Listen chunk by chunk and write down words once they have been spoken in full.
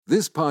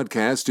This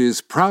podcast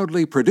is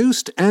proudly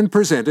produced and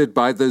presented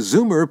by the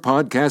Zoomer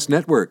Podcast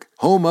Network,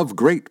 home of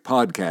great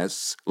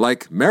podcasts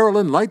like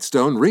Marilyn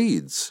Lightstone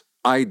Reads,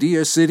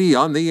 Idea City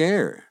on the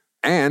Air,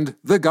 and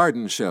The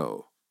Garden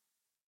Show.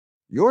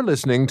 You're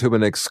listening to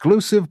an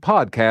exclusive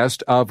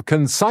podcast of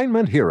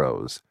Consignment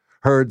Heroes,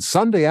 heard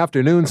Sunday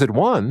afternoons at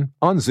 1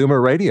 on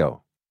Zoomer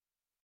Radio.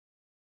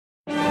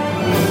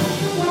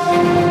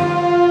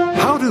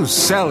 How to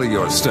sell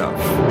your stuff.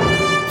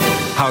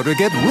 How to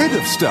get rid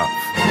of stuff.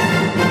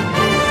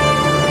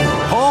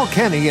 Paul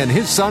Kenny and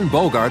his son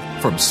Bogart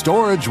from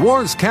Storage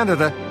Wars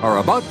Canada are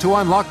about to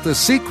unlock the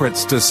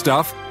secrets to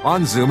stuff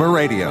on Zoomer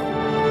Radio.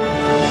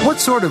 What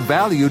sort of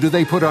value do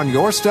they put on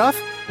your stuff?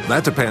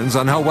 That depends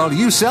on how well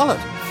you sell it,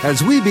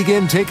 as we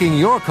begin taking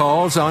your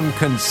calls on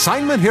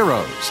Consignment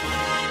Heroes,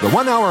 the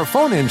 1-hour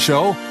phone-in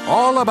show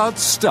all about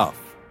stuff.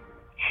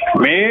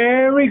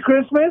 Merry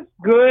Christmas.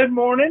 Good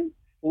morning.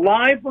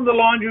 Live from the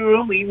laundry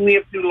room, even we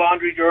have to do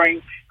laundry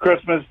during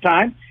Christmas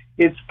time.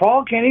 It's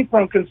Paul Kenny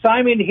from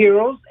Consignment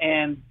Heroes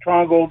and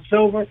Toronto Gold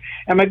Silver,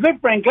 and my good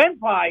friend Glenn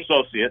Pye.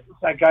 Associate.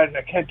 I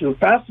can't do it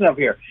fast enough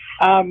here.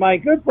 My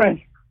good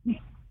friend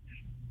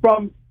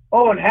from,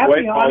 and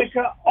Happy Hanukkah.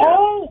 Yeah.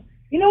 Oh,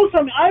 you know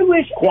something? I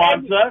wish...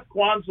 Kwanzaa.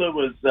 Kwanzaa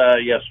was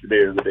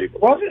yesterday or the day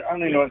before. Was it? I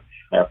don't know.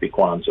 Happy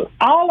Kwanzaa.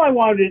 All I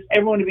wanted is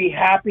everyone to be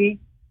happy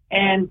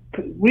and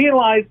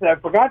realize that I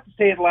forgot to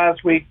say it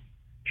last week.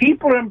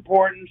 People are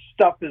important,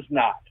 stuff is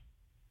not.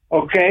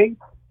 Okay?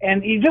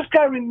 And you just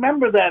got to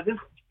remember that,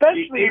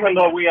 especially... Even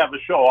though we have a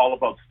show all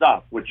about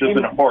stuff, which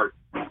isn't important.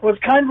 Well,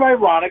 it's kind of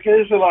ironic.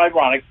 It is a little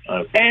ironic.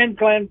 Okay. And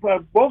Glenn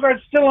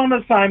Bogart's still on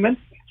assignment.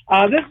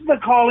 This is the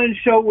call-in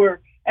show where,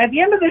 at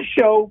the end of the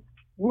show,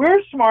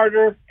 we're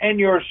smarter and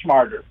you're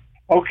smarter.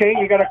 Okay?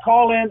 You got to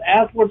call in,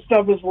 ask what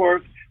stuff is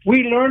worth.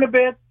 We learn a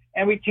bit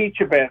and we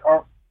teach a bit,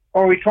 or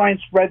we try and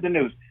spread the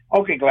news.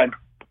 Okay, Glenn.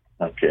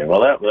 Okay,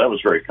 well, that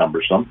was very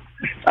cumbersome.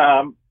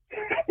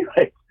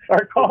 Anyway,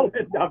 our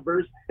call-in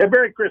numbers. And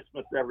Merry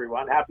Christmas,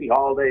 everyone. Happy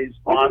holidays.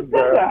 Can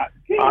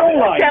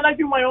I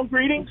do my own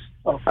greetings?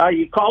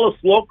 You call us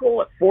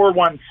local at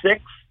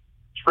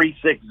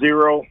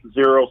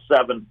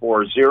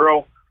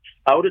 416-360-0740.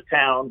 Out of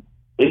town,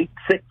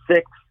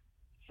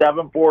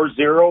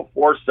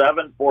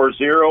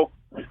 866-740-4740.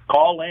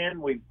 Call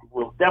in. We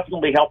will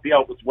definitely help you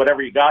out with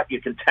whatever you got.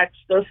 You can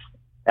text us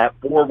at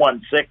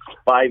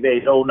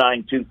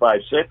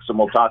 416-580-9256, and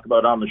we'll talk about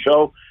it on the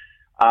show.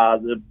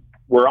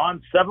 We're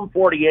on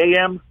 740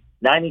 AM,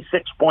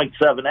 96.7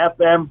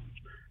 FM,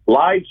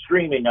 live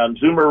streaming on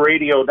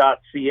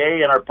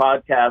zoomerradio.ca, and our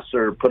podcasts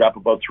are put up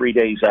about 3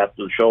 days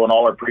after the show, and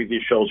all our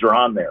previous shows are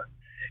on there.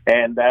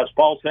 And as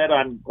Paul said,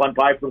 I'm Glenn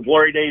Pye from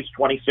Glory Days,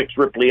 26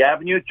 Ripley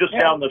Avenue, just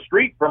down the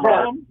street from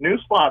our new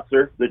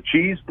sponsor, the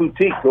Cheese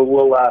Boutique, who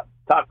we'll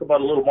talk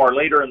about a little more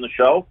later in the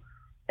show.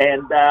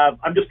 And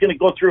I'm just going to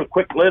go through a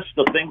quick list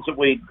of things that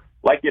we'd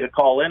like you to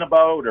call in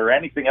about, or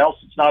anything else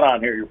that's not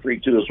on here, you're free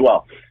to as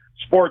well.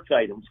 Sports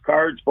items,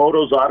 cards,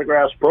 photos,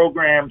 autographs,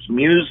 programs,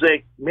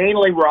 music,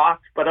 mainly rock,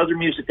 but other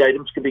music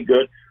items could be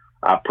good.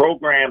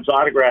 Programs,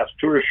 autographs,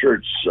 tour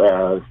shirts,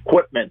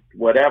 equipment,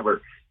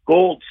 whatever.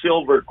 Gold,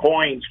 silver,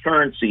 coins,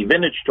 currency,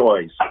 vintage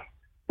toys,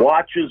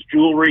 watches,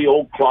 jewelry,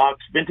 old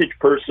clocks, vintage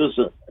purses,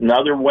 and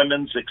other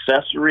women's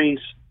accessories.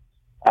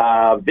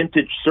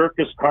 Vintage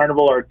circus,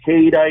 carnival,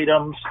 arcade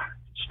items,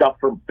 stuff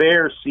from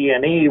fairs,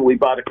 CNE. We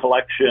bought a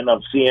collection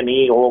of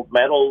CNE old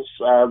medals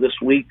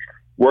this week.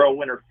 Royal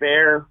Winter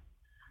Fair,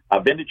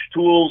 vintage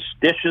tools,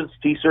 dishes,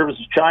 tea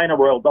services, China,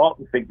 Royal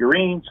Dalton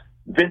figurines,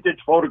 vintage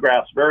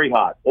photographs, very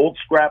hot, old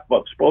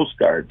scrapbooks,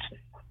 postcards,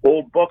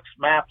 old books,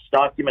 maps,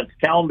 documents,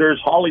 calendars,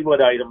 Hollywood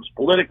items,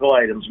 political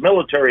items,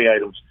 military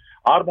items,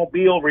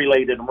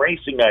 automobile-related and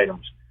racing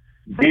items,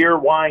 beer,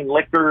 wine,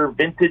 liquor,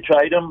 vintage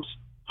items,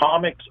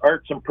 comics,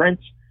 arts and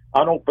prints,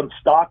 unopened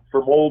stock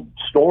from old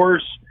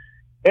stores,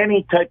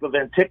 any type of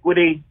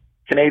antiquity,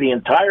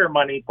 Canadian Tire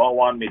money, Paul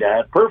wanted me to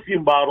add,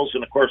 perfume bottles,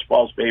 and, of course,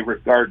 Paul's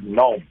favorite garden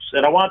gnomes.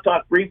 And I want to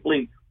talk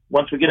briefly,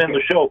 once we get in the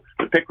show,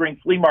 the Pickering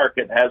Flea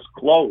Market has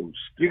closed.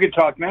 You can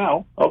talk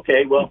now.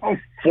 Okay, well,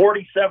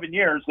 47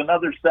 years,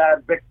 another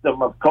sad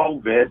victim of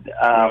COVID.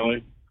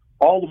 Really?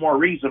 All the more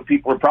reason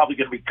people are probably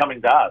going to be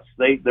coming to us.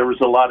 There was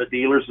a lot of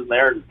dealers in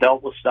there that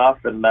dealt with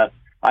stuff, and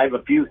I have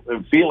a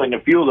feeling a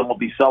few of them will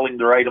be selling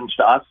their items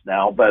to us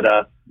now, but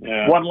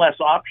one less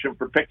option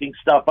for picking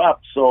stuff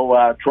up. So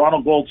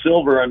Toronto Gold,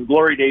 Silver, and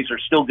Glory Days are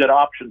still good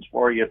options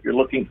for you if you're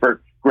looking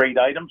for great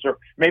items, or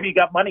maybe you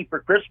got money for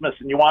Christmas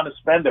and you want to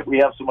spend it. We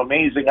have some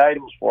amazing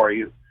items for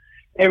you.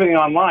 Everything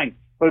online.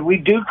 But we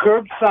do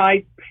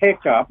curbside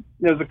pickup.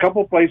 There's a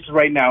couple places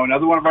right now.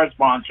 Another one of our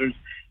sponsors,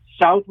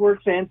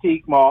 Southworks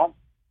Antique Mall.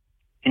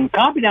 And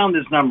copy down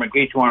this number in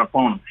case you want to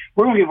phone them.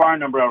 We're going to give our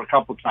number out a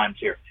couple times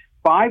here.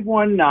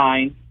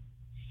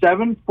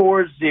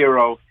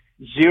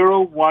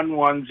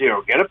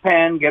 519-740-0110. Get a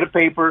pen, get a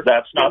paper.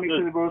 That's not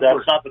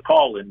the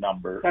call-in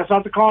number. That's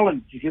not the call-in.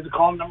 Did you get the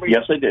call-in number?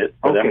 Yes, I did.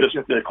 But I'm just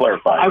to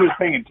clarify. I was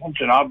paying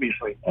attention,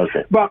 obviously.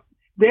 Okay. But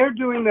they're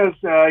doing this.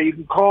 You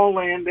can call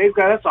in.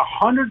 That's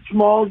 100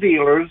 small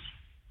dealers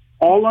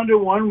all under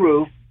one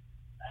roof,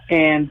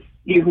 and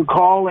you can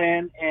call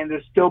in, and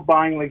they're still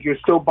buying like you're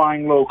still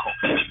buying local.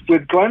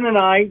 With Glenn and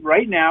I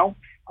right now,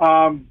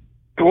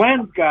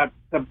 Glenn's got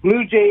the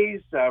Blue Jays,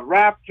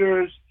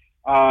 Raptors,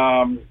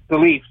 the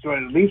Leafs. So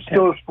the Leafs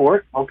still a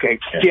sport? Okay.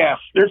 Yeah.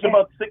 There's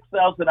about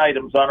 6,000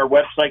 items on our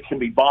website can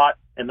be bought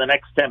in the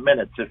next 10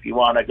 minutes if you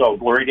want to go.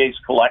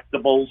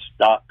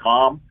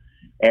 GloryDaysCollectibles.com.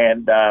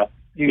 And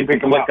you can if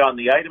you click on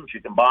the items,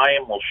 you can buy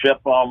them. We'll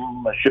ship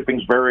them.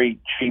 Shipping's very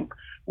cheap.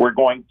 We're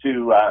going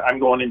to, I'm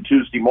going in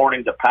Tuesday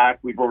morning to pack.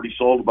 We've already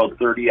sold about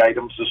 30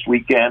 items this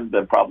weekend.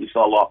 Probably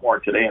sell a lot more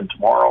today and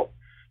tomorrow.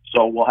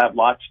 So we'll have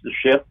lots to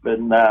ship,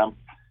 and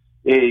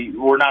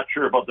we're not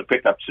sure about the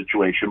pickup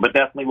situation, but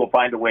definitely we'll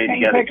find a way to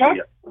get it to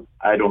you.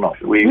 I don't know.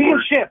 We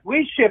can ship.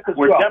 We ship as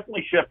well. We're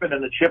definitely shipping,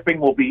 and the shipping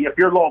will be, if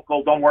you're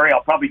local, don't worry,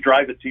 I'll probably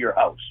drive it to your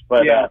house.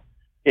 But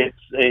it's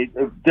a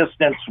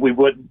distance we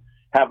wouldn't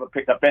have a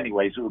pickup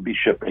anyways. It would be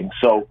shipping.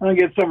 So I'll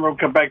get someone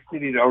from Quebec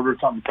City to order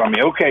something from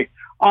you. Okay.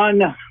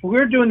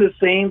 We're doing the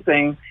same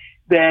thing,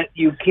 that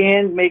you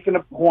can make an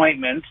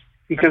appointment,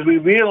 because we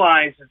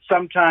realize that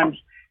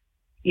sometimes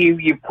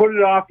you put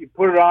it off,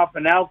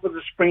 and now for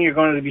the spring you're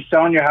going to be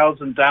selling your house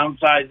and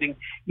downsizing.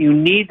 You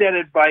need that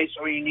advice,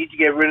 or you need to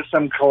get rid of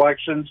some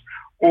collections,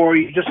 or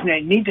you just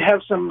need to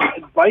have some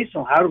advice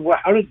on how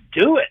to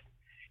do it.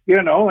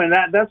 And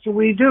that's what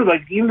we do.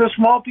 Like, even a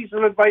small piece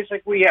of advice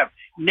like we have.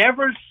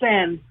 Never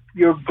send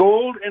your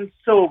gold and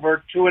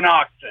silver to an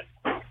auction.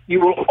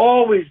 You will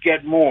always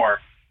get more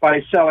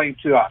by selling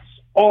to us.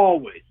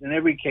 Always, in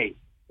every case.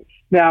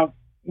 Now,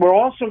 we're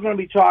also going to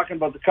be talking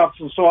about the cups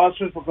and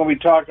saucers. We're going to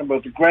be talking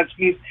about the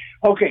Gretzky's.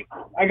 Okay,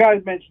 I got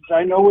to mention,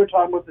 I know we're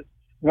talking about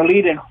the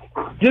lead in.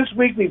 This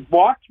week we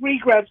bought 3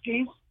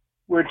 Gretzky's.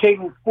 We're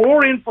taking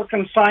 4 in for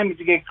consignment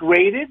to get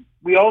graded.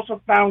 We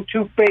also found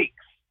 2 fakes,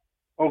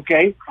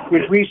 okay,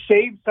 which we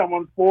saved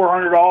someone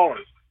 $400.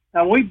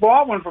 Now, we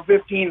bought one for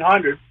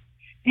 $1,500.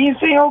 You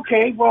say,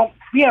 okay, well,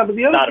 yeah, but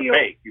the other deal... Not a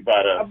fake. You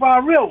bought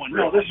a real one.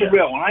 No, this is a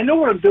real one. I know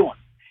what I'm doing.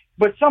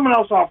 But someone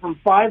else offered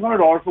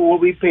 $500 for what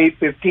we paid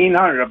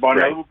 $1,500. I bought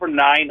another one for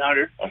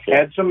 $900. Okay.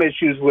 Had some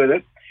issues with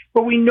it.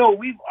 But we know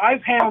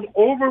I've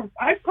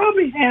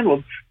probably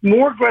handled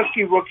more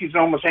Gretzky rookies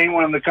than almost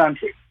anyone in the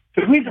country.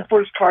 Because we're the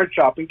first card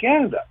shop in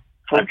Canada.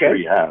 Okay? I'm sure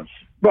you have.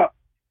 But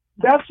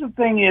that's the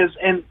thing is,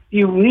 and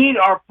you need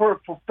our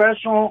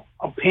professional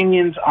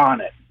opinions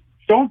on it.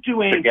 Don't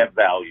do anything. To get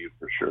value,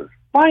 for sure.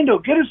 Find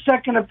out. Get a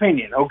second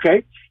opinion,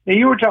 okay? Now,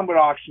 you were talking about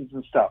auctions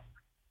and stuff.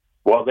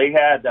 Well, they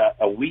had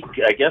a week.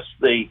 I guess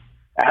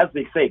as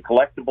they say,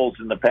 collectibles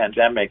in the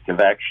pandemic have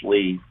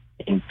actually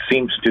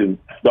the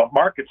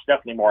market's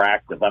definitely more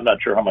active. I'm not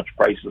sure how much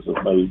prices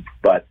have moved,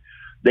 but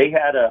they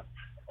had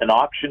an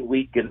auction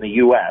week in the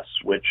U.S.,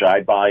 which I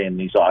buy in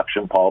these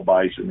auctions. Paul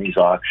buys in these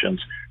auctions.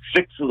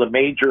 6 of the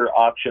major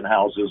auction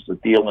houses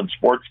that deal in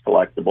sports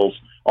collectibles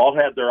all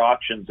had their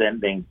auctions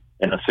ending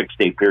in a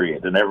 6-day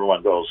period, and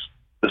everyone goes,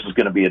 this is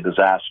going to be a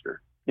disaster.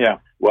 Yeah.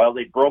 Well,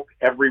 they broke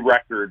every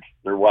record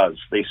there was.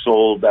 They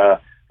sold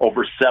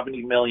over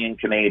 70 million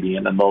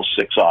Canadian in those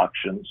 6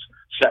 auctions,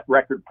 set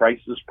record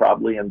prices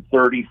probably in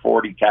 30,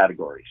 40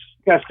 categories.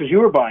 Yes, because you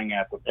were buying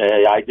at them.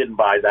 I didn't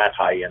buy that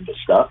high-end of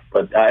stuff,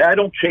 but I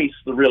don't chase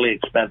the really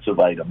expensive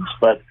items.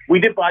 But we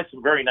did buy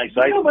some very nice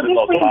items. No, but this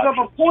brings up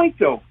a point,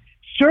 though.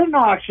 Certain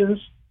auctions,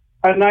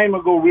 an item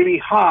will go really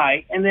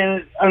high, and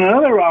then on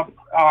another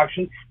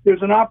auction,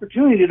 there's an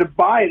opportunity to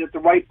buy it at the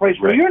right price.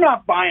 Right. Well, you're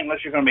not buying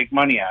unless you're going to make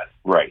money at it.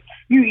 Right.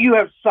 You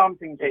have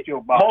something that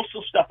you'll buy. Most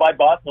of the stuff I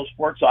bought in those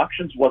sports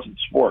auctions wasn't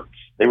sports.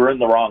 They were in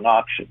the wrong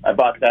auction. I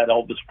bought that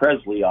Elvis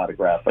Presley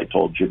autograph I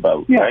told you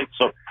about, right?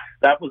 So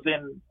that was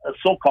in a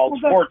so-called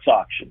sports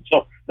auction.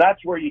 So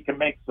that's where you can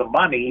make some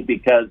money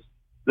because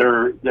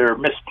they're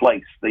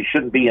misplaced. They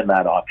shouldn't be in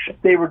that auction.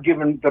 They were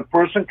given, the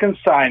person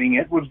consigning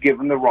it was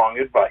given the wrong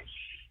advice.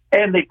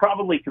 And they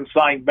probably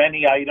consigned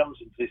many items.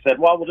 And they said,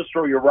 well, we'll just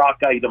throw your rock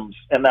items.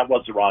 And that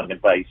was the wrong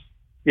advice.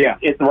 Yeah.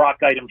 The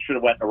rock items should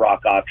have went in a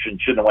rock auction,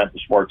 shouldn't have went to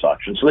sports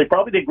auction. So they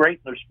probably did great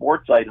in their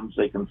sports items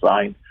they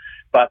consigned.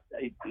 But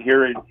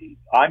here,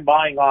 I'm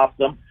buying off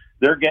them.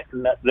 They're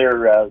getting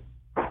their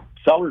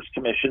seller's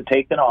commission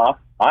taken off.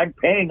 I'm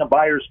paying a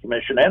buyer's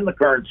commission and the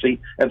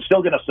currency and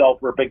still going to sell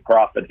for a big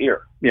profit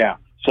here. Yeah.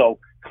 So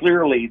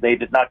clearly they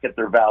did not get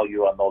their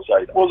value on those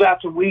items. Well,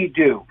 that's what we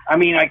do. I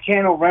mean, I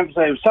can't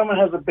overemphasize. If someone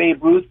has a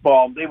Babe Ruth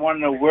ball, they want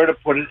to know where to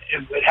put it.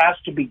 It has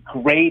to be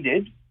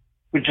graded,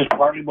 which is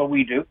partly what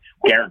we do.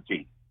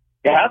 Guaranteed.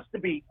 It has to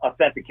be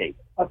authenticated.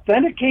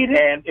 Authenticated?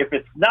 And if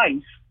it's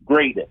nice,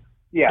 graded.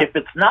 Yeah. If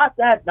it's not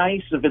that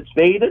nice, if it's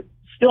faded,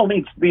 still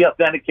needs to be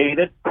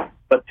authenticated.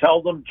 But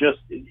tell them just,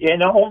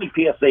 only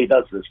PSA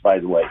does this, by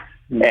the way,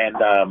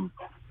 and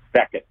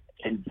Beckett.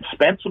 And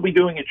Spence will be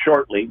doing it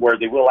shortly, where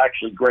they will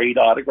actually grade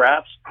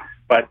autographs.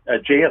 But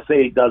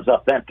JSA does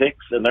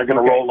authentics, and they're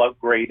going to roll out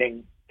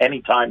grading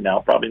anytime now,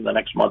 probably in the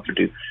next month or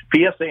two.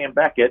 PSA and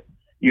Beckett,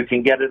 you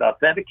can get it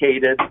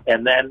authenticated,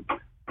 and then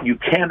you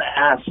can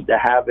ask to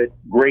have it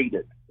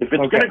graded. If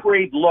it's going to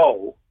grade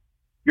low,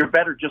 you're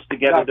better just to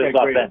get it as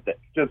authentic.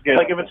 If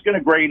it's going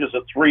to grade as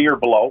a 3 or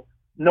below,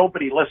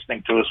 nobody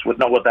listening to us would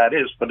know what that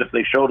is, but if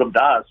they showed them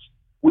to us,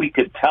 we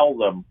could tell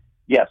them,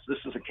 yes, this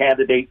is a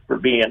candidate for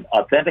being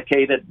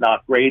authenticated,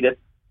 not graded.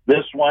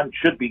 This one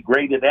should be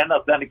graded and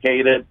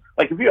authenticated.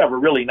 Like if you have a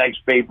really nice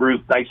Babe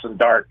Ruth, nice and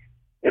dark,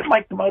 it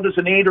might come out as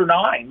an 8 or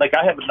 9. Like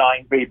I have a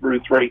 9 Babe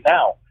Ruth right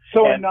now.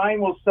 So a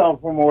 9 will sell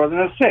for more than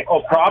a 6.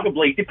 Oh,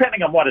 probably,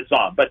 depending on what it's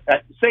on. But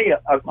say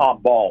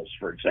on balls,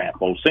 for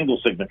example, single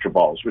signature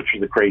balls, which are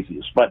the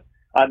craziest. But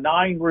a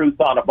 9 Ruth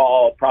on a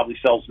ball probably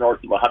sells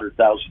north of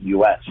 $100,000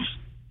 US.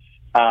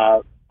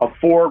 A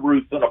 4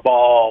 Ruth on a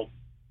ball,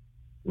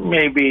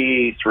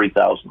 maybe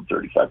 $3,000,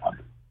 $3,500.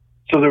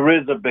 So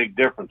there is a big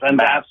difference, and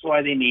that's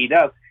why they need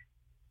us.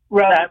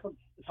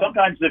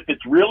 Sometimes if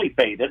it's really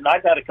faded, and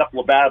I've had a couple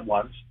of bad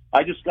ones,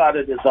 I just got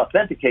it as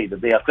authenticated.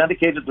 They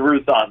authenticated the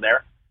Ruth on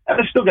there, and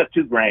I still got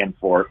 $2,000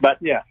 for it. But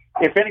yeah,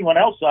 if anyone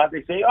else saw it,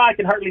 they say, I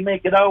can hardly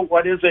make it out.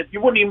 What is it?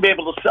 You wouldn't even be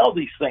able to sell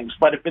these things.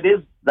 But if it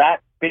is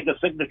that big a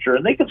signature,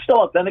 and they can still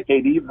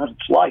authenticate even if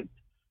it's light,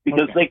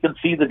 because they can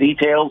see the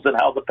details and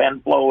how the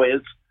pen flow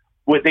is.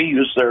 They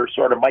use their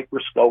sort of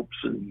microscopes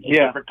and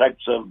different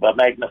types of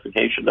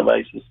magnification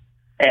devices.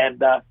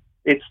 And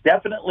it's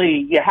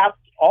definitely,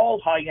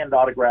 all high-end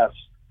autographs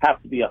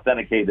have to be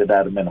authenticated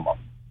at a minimum.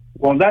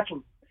 Well, that's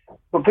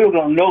what people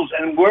don't know,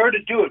 and where to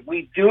do it.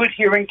 We do it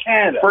here in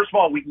Canada. First of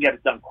all, we can get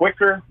it done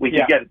quicker. We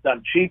can get it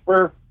done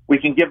cheaper. We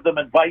can give them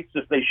advice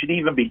if they should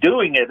even be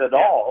doing it at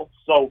all.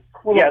 So,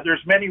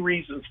 there's many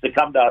reasons to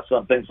come to us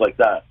on things like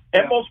that.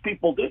 And most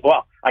people do.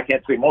 Well, I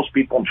can't say most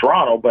people in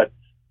Toronto, but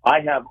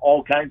I have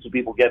all kinds of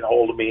people getting a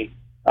hold of me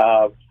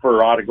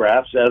for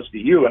autographs, as do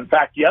you. In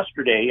fact,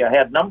 yesterday I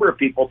had a number of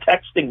people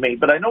texting me,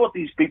 but I know what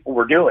these people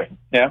were doing.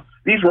 Yeah.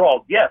 These were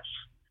all gifts,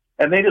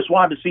 and they just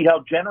wanted to see how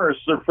generous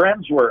their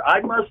friends were.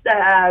 I must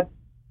have had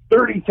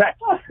 30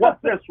 texts.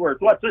 What's this worth?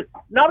 What's it?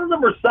 None of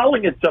them are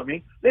selling it to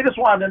me. They just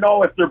wanted to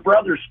know if their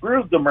brother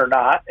screwed them or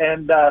not,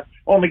 and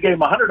only gave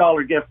them a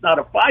 $100 gift, not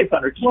a $500.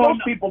 Because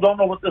most people don't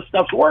know what this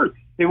stuff's worth.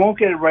 They won't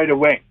get it right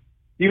away.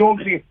 You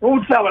won't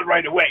sell it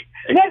right away.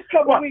 Next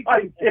couple of weeks.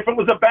 If it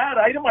was a bad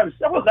item, I would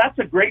say, well, that's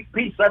a great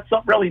piece. That's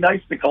something really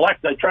nice to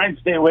collect. I try and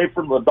stay away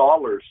from the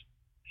dollars.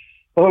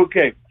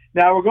 Okay.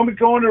 Now we're going to be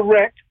going to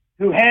Rick,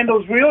 who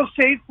handles real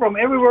estate from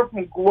everywhere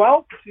from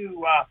Guelph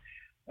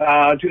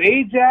to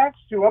Ajax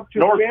to up to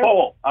North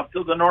Pole. Up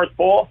to the North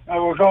Pole.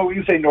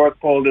 You say North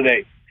Pole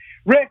today.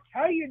 Rick,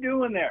 how you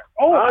doing there?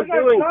 I'm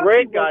doing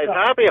great, guys.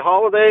 Happy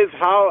holidays.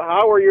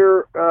 How are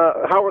your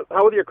how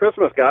was your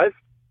Christmas, guys?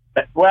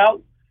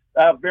 Well,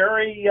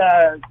 very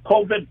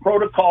COVID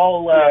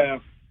protocol.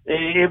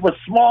 It was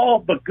small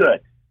but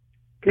good.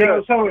 You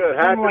know, some of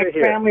my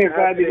family are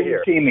glad they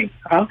didn't see me.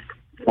 Huh?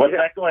 What's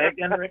that? Go ahead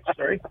again, Rick.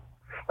 Sorry.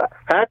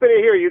 Happy to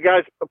hear you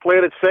guys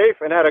played it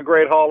safe and had a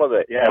great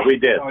holiday. Yeah, we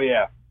did. Oh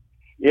yeah.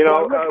 You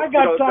know, I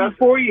got something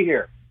for you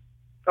here.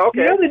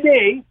 Okay. The other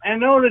day, I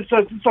noticed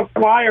a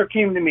flyer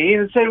came to me,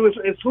 and it said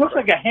it looks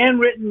like a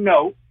handwritten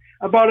note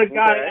about a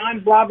guy. Okay. I'm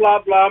blah blah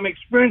blah. I'm an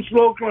experienced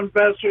local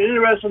investor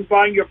interested in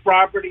buying your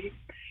property.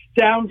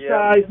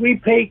 Downsize. We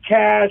pay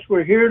cash.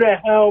 We're here to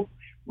help.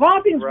 A lot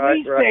of things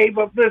say,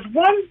 but there's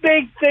one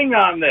big thing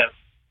on this.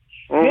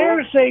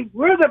 They're saying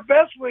we're the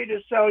best way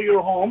to sell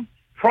your home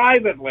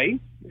privately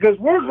because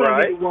we're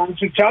going to be the ones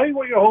who tell you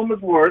what your home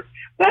is worth.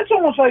 That's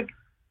almost like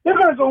they're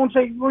going to go and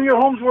say, well, your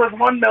home's worth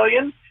 $1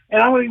 million,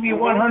 and I'm going to give you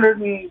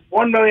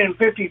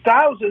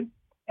 $1,150,000,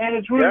 and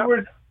it's really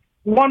worth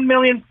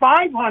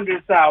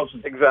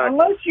 $1,500,000. Exactly.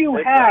 Unless you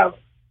have,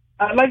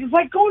 it's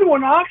like going to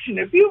an auction.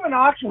 If you have an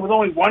auction with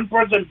only one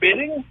person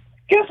bidding,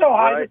 guess how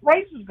high the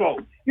prices go.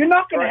 You're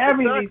not going to have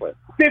any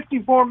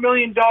 $54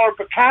 million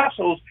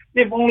Picassos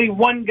if only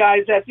one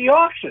guy's at the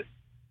auction.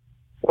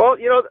 Well,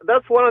 you know,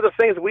 that's one of the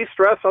things we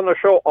stress on the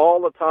show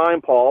all the time,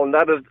 Paul, and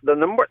that is the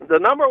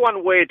number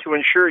one way to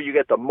ensure you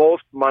get the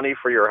most money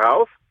for your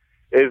house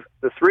is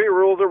the 3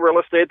 rules of real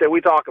estate that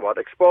we talk about.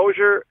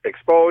 Exposure,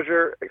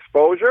 exposure,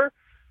 exposure.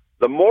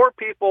 The more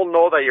people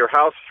know that your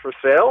house is for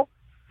sale,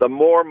 the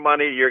more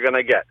money you're going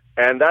to get.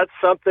 And that's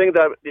something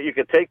that you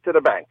can take to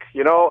the bank.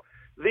 You know,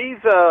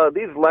 these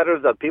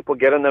letters that people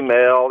get in the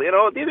mail, you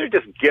know, these are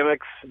just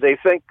gimmicks. They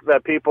think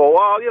that people,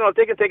 well, you know, if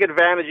they can take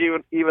advantage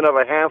even of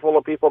a handful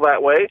of people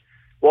that way,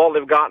 well,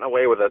 they've gotten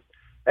away with it.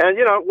 And,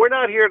 you know, we're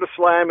not here to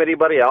slam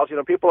anybody else. You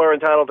know, people are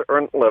entitled to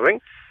earn a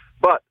living.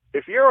 But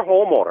if you're a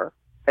homeowner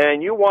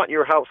and you want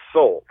your house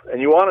sold,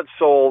 and you want it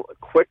sold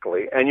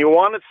quickly, and you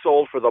want it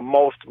sold for the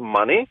most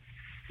money,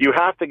 you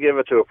have to give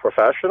it to a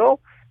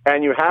professional,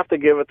 and you have to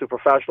give it to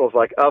professionals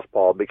like us,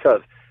 Paul,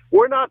 because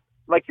we're not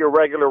like your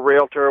regular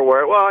realtor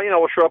where, well, you know,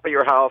 we'll show up at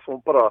your house,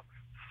 we'll put a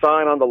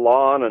sign on the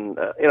lawn, and,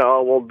 you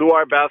know, we'll do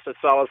our best to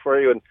sell it for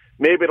you, and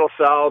maybe it'll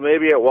sell,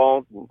 maybe it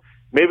won't,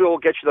 maybe we'll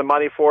get you the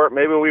money for it,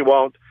 maybe we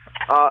won't.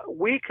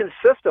 We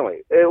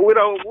consistently, you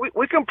know,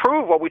 we can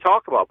prove what we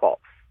talk about, Paul.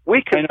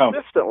 We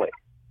consistently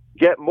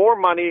get more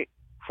money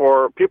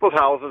for people's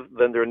houses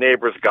than their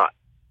neighbors got.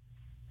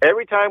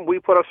 Every time we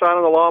put a sign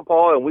on the lawn,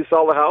 Paul, and we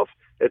sell the house,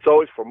 it's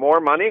always for more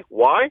money.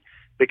 Why?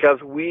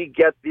 Because we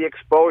get the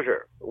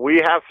exposure.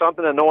 We have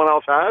something that no one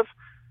else has,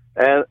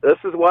 And this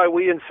is why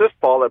we insist,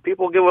 Paul, that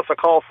people give us a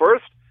call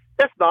first,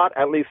 if not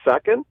at least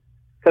second,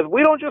 because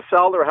we don't just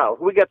sell their house.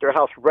 We get their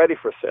house ready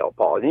for sale,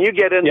 Paul. And you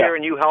get in there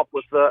and you help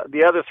with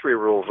the other 3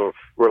 rules of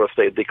real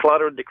estate: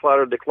 declutter,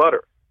 declutter, declutter,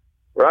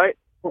 right?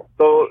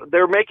 So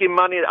they're making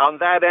money on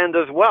that end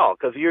as well,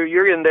 because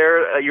you're in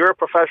there, you're a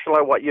professional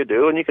at what you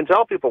do, and you can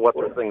tell people what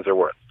their things are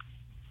worth.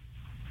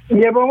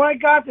 Yeah, but when I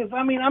got this,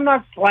 I mean, I'm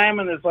not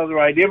slamming this other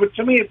idea, but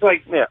to me it's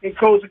like it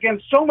goes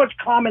against so much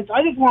common sense.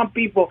 I just want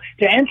people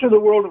to enter the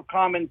world of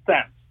common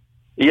sense.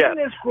 Yes. In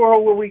this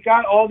world where we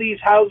got all these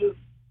houses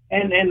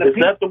and the Is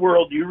that the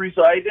world you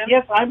reside in?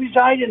 Yes, I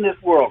reside in this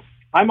world.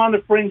 I'm on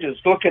the fringes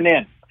looking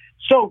in.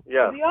 So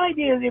the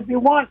idea is if you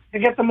want to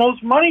get the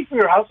most money for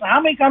your house, and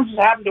how many times has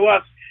happened to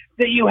us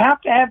that you have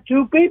to have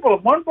 2 people.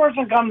 If one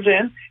person comes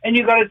in and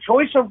you got a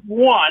choice of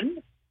one,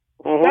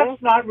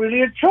 that's not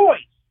really a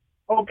choice.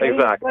 Okay?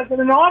 Exactly. Like in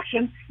an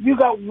auction, you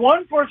got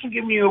one person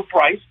giving you a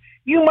price.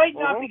 You might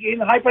not be getting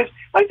the high price.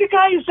 Like the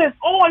guy who says,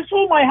 I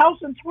sold my house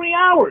in 3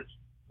 hours.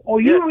 Oh,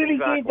 you really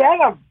gave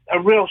that a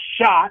real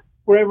shot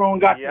where everyone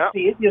got to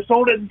see it. You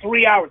sold it in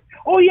 3 hours.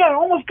 Oh, yeah, I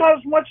almost got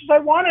as much as I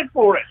wanted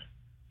for it.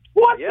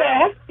 What the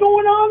heck's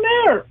going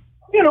on there?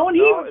 You know, and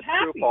he was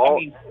happy. True, I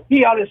mean,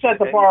 he ought to set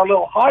the bar a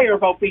little higher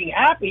about being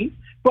happy,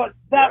 but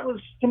that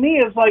was, to me,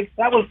 it's like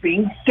that was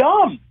being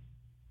dumb.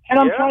 And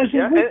I'm trying to say,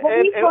 what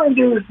we try and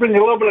do is bring a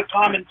little bit of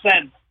common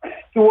sense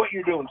to what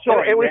you're doing.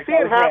 Sorry, and we see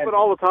it happen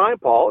all the time,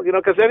 Paul. You know,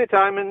 because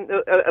anytime, and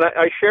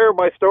I share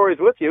my stories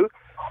with you,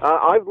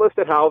 I've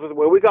listed houses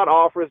where we got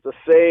offers the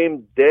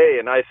same day,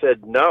 and I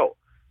said no.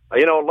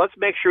 You know, let's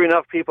make sure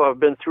enough people have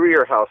been through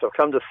your house, have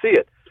come to see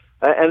it.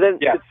 And then,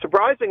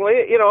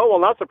 surprisingly, you know, well,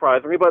 not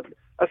surprisingly, but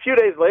a few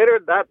days later,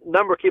 that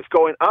number keeps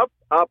going up,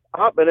 and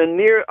then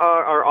near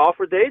our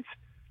offer dates,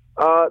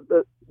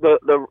 the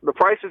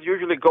prices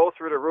usually go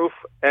through the roof.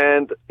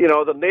 And you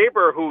know, the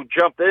neighbor who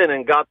jumped in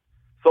and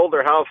sold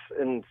their house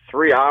in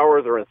 3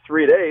 hours or in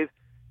 3 days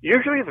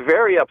usually is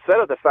very upset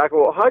at the fact,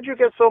 well, how'd you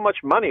get so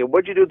much money?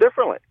 What'd you do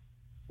differently?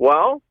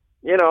 Well,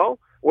 you know,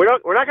 we're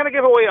not going to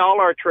give away all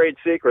our trade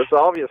secrets,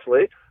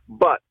 obviously,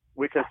 but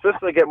we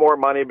consistently get more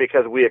money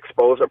because we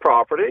expose a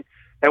property,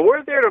 and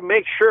we're there to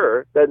make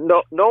sure that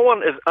no one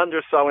is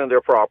underselling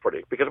their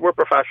property because we're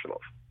professionals.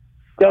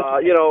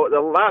 You know,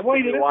 the last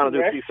thing you want to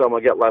do is see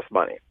someone get less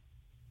money.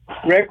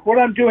 Rick, what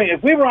I'm doing,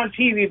 if we were on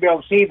TV,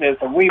 they'll see this,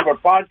 and we were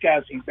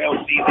podcasting,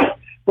 they'll see this,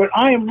 but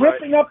I am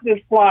ripping up this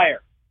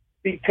flyer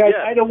because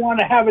I don't want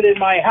to have it in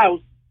my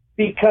house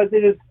because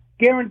it is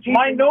guaranteed.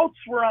 My notes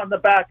were on the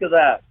back of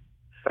that.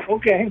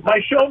 Okay. My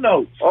show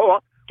notes. Oh,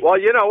 well,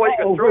 you know what?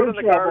 You can throw it in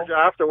the garbage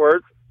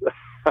afterwards.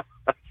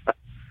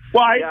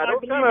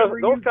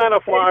 Those kind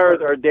of flyers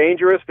are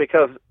dangerous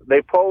because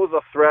they pose a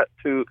threat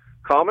to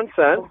common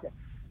sense. Okay.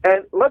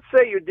 And let's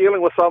say you're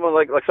dealing with someone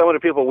like some of the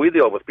people we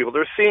deal with, people,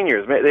 they're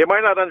seniors. They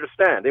might not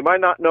understand. They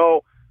might not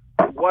know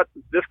what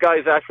this guy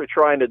is actually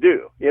trying to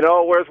do. You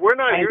know, whereas we're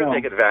not here to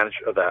take advantage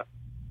of that.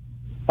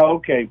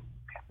 Okay.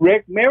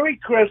 Rick, Merry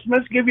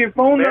Christmas. Give your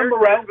phone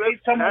number out in case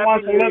someone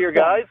wants to listen.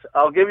 Guys,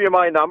 I'll give you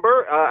my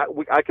number.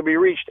 I can be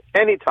reached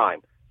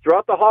anytime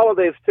throughout the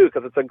holidays, too,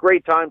 because it's a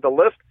great time to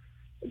list.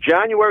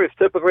 January is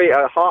typically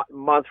a hot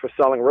month for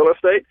selling real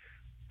estate.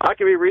 I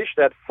can be reached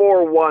at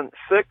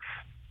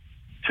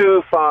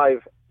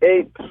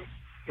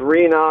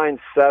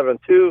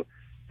 416-258-3972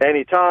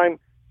 anytime.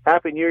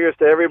 Happy New Year's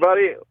to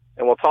everybody,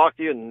 and we'll talk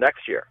to you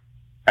next year.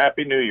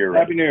 Happy New Year.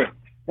 Happy New Year.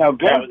 Now,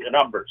 Glenn, the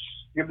numbers.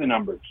 Give the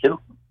numbers.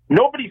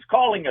 Nobody's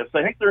calling us.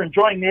 I think they're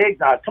enjoying the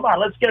eggnog. Come on,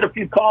 let's get a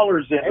few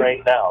callers in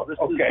right now. This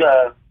is.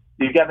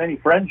 Do you got any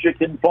friends you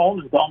can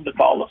phone and tell them to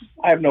call us?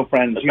 I have no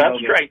friends. That's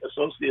straight.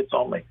 Associates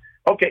only.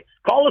 Okay,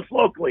 call us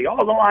locally.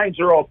 All the lines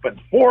are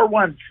open.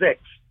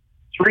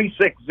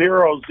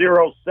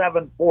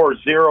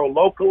 416-360-0740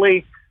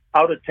 locally.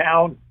 Out of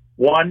town,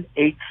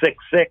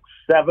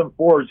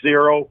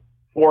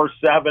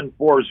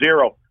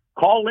 1-866-740-4740.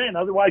 Call in.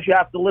 Otherwise, you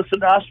have to listen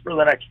to us for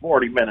the next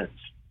 40 minutes.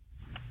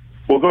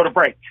 We'll go to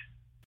break.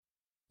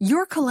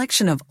 Your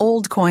collection of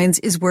old coins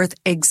is worth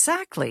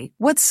exactly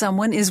what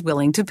someone is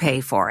willing to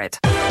pay for it.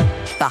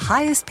 The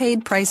highest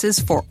paid prices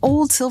for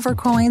old silver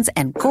coins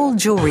and gold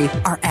jewelry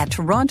are at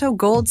Toronto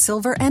Gold,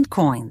 Silver and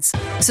Coins.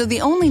 So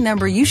the only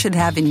number you should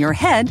have in your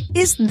head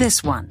is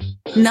this one,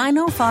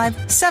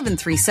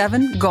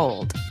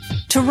 905-737-GOLD.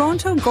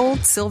 Toronto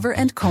Gold, Silver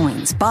and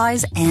Coins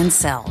buys and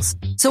sells.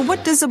 So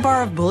what does a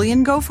bar of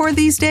bullion go for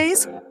these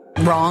days?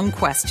 Wrong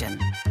question.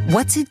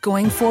 What's it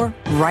going for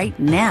right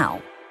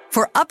now?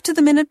 For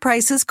up-to-the-minute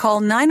prices,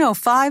 call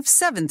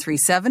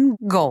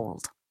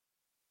 905-737-GOLD.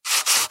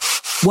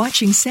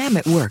 Watching Sam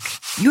at work,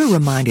 you're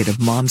reminded of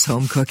Mom's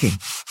home cooking.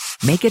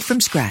 Make it from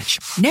scratch,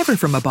 never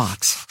from a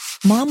box.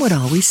 Mom would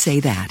always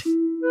say that.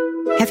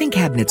 Having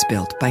cabinets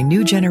built by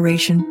New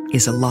Generation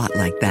is a lot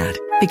like that.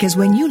 Because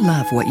when you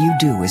love what you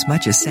do as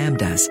much as Sam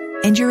does,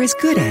 and you're as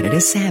good at it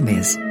as Sam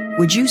is,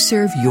 would you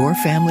serve your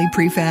family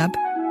prefab?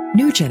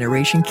 New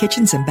Generation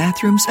kitchens and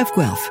bathrooms of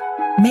Guelph.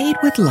 Made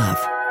with love.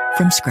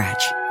 From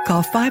scratch.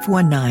 Call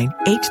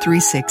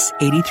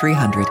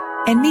 519-836-8300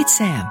 and meet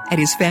Sam at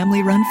his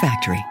family-run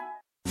factory.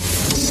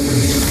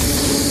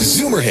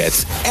 Zoomer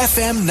Hits,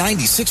 FM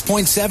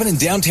 96.7 in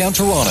downtown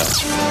Toronto.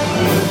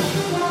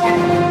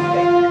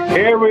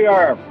 Here we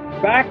are,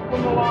 back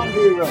from the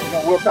laundry room.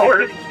 No, we're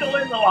still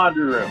in the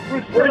laundry room.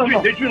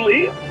 Did you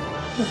leave?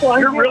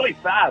 You're really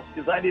fast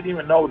because I didn't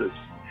even notice.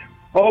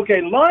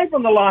 Okay, live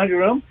from the laundry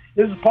room.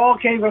 This is Paul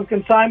Kane from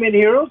Consignment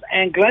Heroes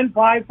and Glenn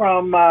Pye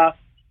from,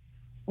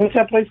 what's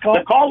that place called?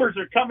 The callers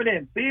are coming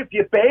in. See, if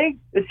you beg,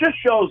 it just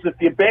shows if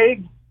you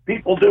beg,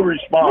 people do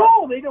respond.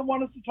 No, they don't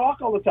want us to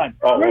talk all the time.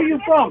 Oh, where are you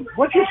from?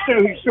 What's your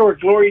store?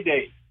 Glory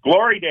Days.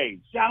 Glory Days.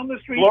 Down the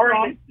street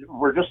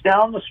We're just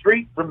down the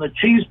street from the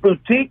Cheese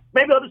Boutique.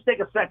 Maybe I'll just take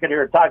a second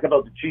here and talk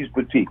about the Cheese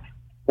Boutique.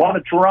 One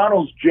of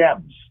Toronto's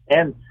gems.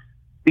 And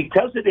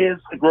because it is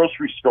a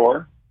grocery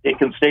store, it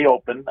can stay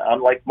open,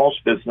 unlike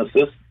most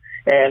businesses.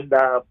 And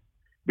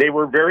they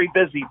were very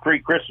busy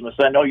pre-Christmas.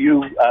 I know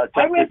you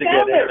attempted to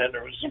get in, and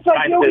it was it's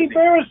like Yogi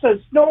Berra says,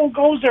 no one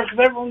goes there because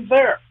everyone's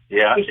there.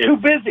 Yeah, it's too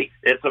busy.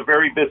 It's a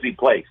very busy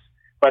place.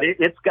 But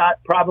it's got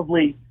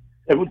definitely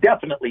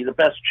the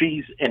best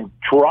cheese in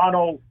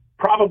Toronto,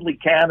 probably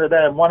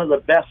Canada, and one of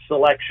the best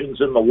selections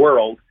in the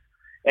world.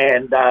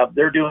 And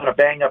they're doing a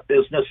bang-up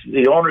business.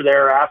 The owner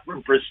there,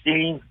 Afram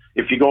Pristine,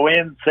 if you go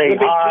in, say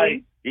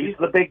hi. He's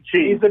the big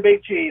cheese. He's the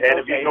big cheese. And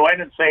if you go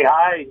in and say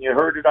hi and you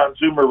heard it on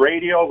Zoomer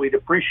Radio, we'd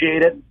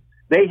appreciate it.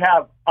 They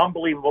have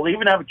unbelievable. They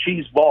even have a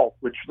cheese vault,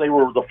 which they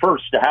were the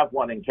first to have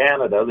one in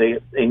Canada.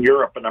 In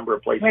Europe, a number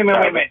of places. Wait a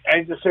minute.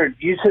 I just heard.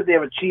 You said they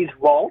have a cheese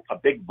vault? A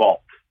big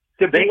vault.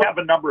 They have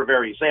a number of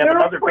areas. They have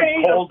another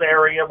big cold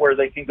area where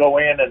they can go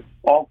in and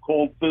all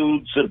cold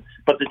foods.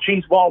 But the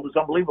cheese vault is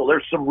unbelievable.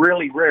 There's some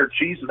really rare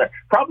cheese in there.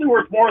 Probably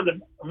worth more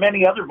than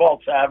many other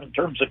vaults have in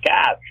terms of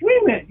cash.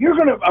 Wait a minute.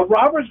 A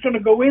robber's going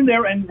to go in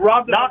there and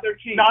rob them of their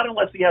cheese? Not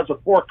unless he has a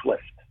forklift.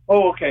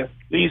 Oh, okay.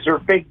 These are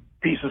big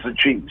pieces of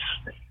cheese.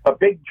 A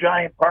big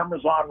giant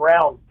Parmesan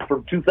round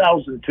from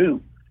 2002,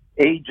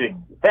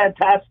 aging.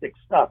 Fantastic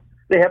stuff.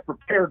 They have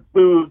prepared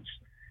foods.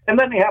 And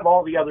then they have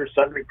all the other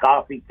sundry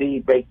coffee, tea,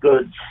 baked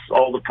goods,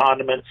 all the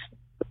condiments.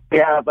 They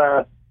have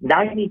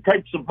 90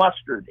 types of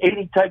mustard,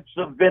 80 types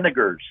of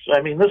vinegars.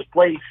 I mean, this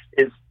place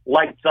is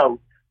lights out.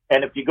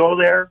 And if you go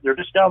there, they're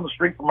just down the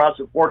street from us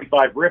at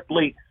 45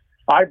 Ripley.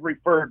 I've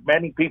referred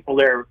many people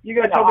there. You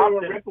got to tell me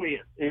where Ripley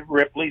is.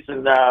 Ripley's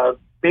in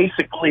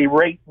basically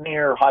right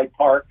near Hyde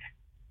Park,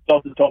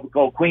 South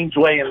Etobicoke,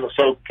 Queensway and the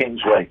South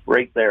Kingsway,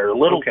 right there.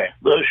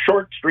 The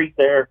short street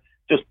there.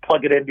 Just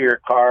plug it into your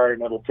car,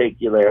 and it'll take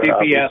you there. GPS,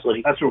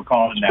 obviously. That's what we're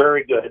calling it now.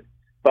 Very good.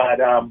 But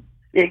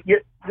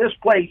this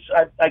place,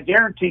 I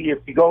guarantee you,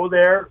 if you go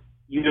there,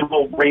 you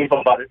will rave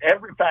about it.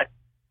 In fact,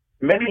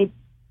 my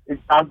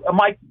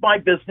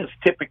business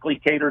typically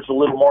caters a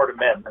little more to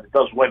men than it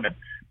does women.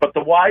 But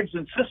the wives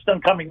insist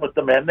on coming with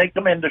the men. They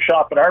come in to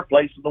shop at our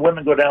place, and the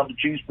women go down to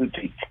Cheese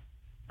Boutique.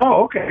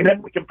 Oh, okay. And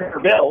then we compare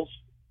bills.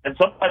 And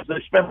sometimes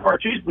they spend more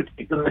Cheese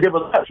Boutique than they did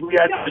with us. We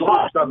actually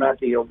lost on that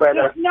deal. But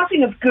there's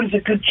nothing as good as a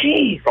good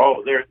cheese.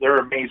 Oh, they're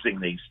amazing,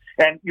 these.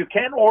 And you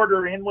can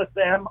order in with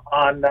them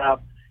on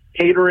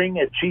catering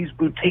at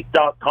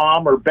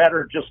cheeseboutique.com, or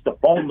better, just to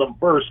phone them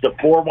first at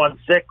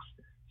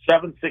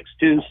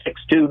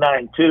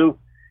 416-762-6292,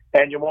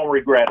 and you won't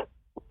regret it.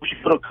 We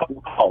should put a couple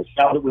of calls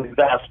now that we've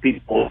asked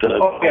people to.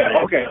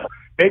 Okay.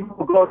 Maybe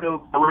we'll go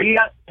to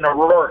Maria in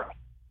Aurora.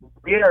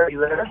 Maria, are you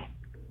there?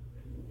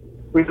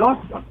 We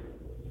lost them.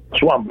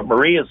 One, but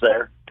Maria's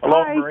there.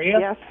 Hello, Hi. Maria?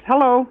 Yes,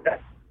 hello.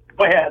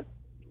 Go ahead.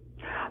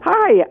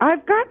 Hi,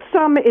 I've got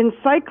some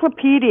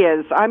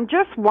encyclopedias. I'm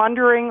just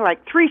wondering,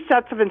 like 3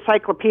 sets of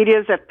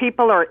encyclopedias, if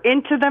people are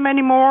into them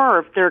anymore,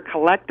 or if they're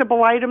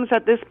collectible items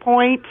at this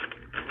point.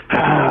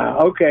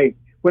 Okay.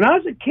 When I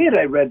was a kid,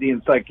 I read the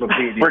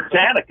encyclopedia.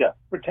 Britannica.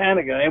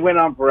 It went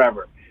on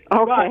forever.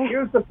 Okay. But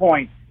here's the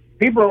point.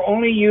 People are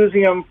only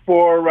using them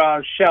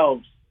for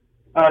shelf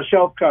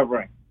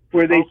covering,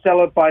 where they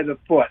sell it by the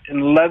foot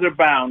and leather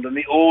bound and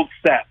the old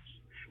sets.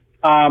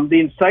 The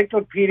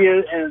encyclopedia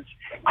is,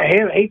 I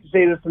hate to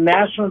say this, the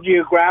National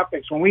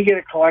Geographics, when we get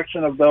a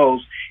collection of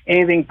those,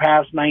 anything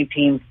past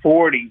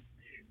 1940,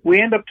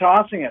 we end up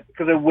tossing it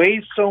because it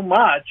weighs so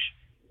much,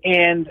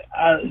 and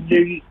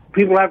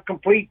people have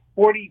complete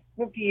 40,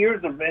 50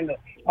 years of what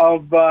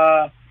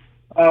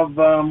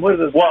is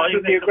it? Well,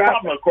 the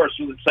problem, of course,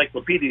 with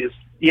encyclopedias,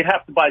 you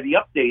have to buy the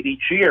update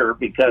each year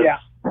because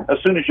as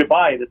soon as you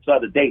buy it, it's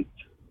out of date.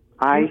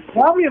 You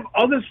probably have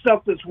other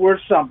stuff that's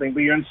worth something,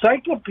 but your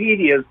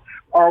encyclopedias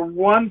are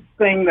one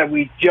thing that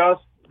we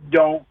just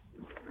don't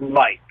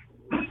like.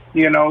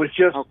 You know, it's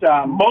just...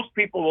 most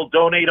people will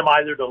donate them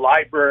either to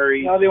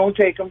libraries... No, they won't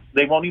take them.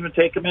 They won't even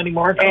take them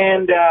anymore?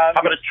 And how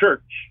about a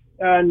church?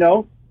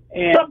 No.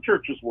 And some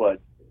churches would.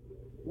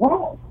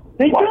 Well,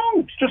 they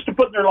don't. Just to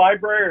put in their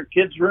library or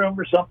kids' room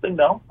or something,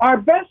 no? Our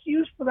best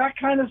use for that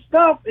kind of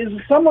stuff is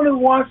someone who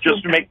wants to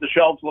make the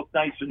shelves look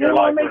nice in your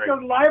library. They want to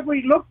make the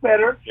library look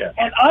better. Yeah.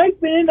 And I've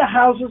been into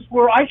houses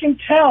where I can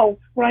tell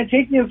when I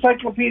take the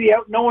encyclopedia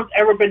out, no one's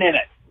ever been in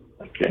it.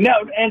 Okay. No,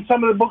 and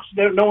some of the books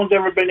no one's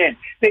ever been in.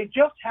 They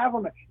just have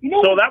them. You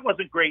know. So that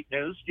wasn't great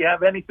news. Do you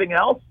have anything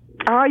else?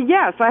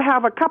 Yes, I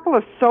have a couple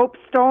of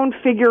soapstone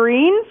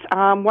figurines.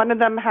 One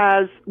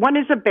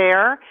is a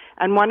bear,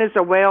 and one is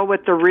a whale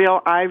with the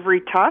real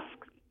ivory tusk.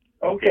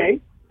 Okay.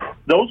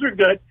 Those are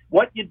good.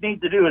 What you'd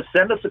need to do is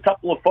send us a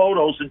couple of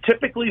photos, and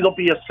typically there'll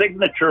be a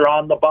signature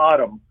on the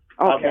bottom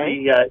of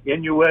the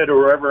Inuit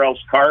or whoever else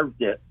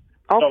carved it.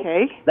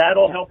 Okay. So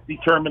that'll help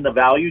determine the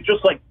value,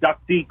 just like duck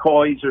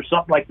decoys or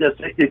something like this.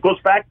 It goes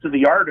back to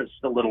the artist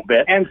a little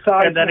bit. And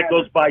size. And then it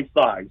goes by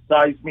size.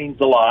 Size means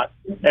a lot.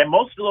 And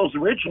most of those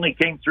originally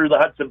came through the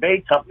Hudson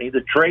Bay Company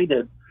that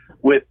traded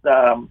with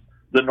the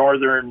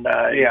northern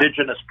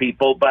indigenous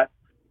people. But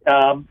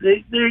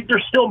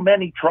there's still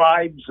many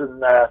tribes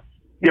and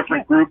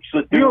different groups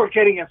that do. You are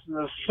getting us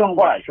into so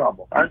much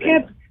trouble.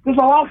 There's a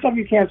lot of stuff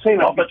you can't say.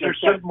 No, but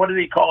there's certain, what do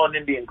they call an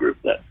Indian group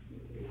then?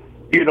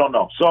 You don't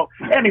know. So,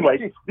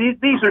 anyways,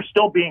 these are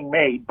still being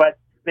made, but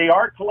they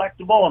are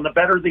collectible, and the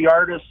better the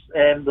artist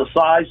and the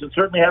size, and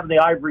certainly having the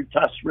ivory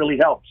tusk really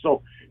helps.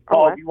 So,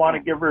 Paul, if you want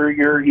to give her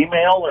your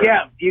email? Or?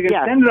 Yeah, you can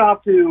send it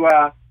off to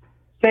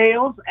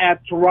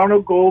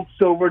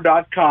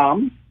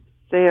sales@torontogoldsilver.com.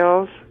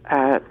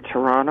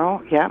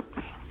 Sales@Toronto,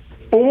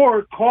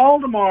 Or call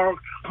tomorrow,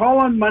 call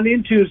on Monday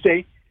and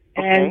Tuesday,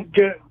 and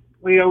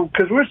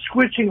because we're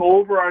switching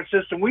over our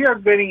system, we are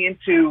getting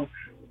into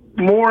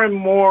more and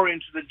more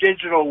into the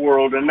digital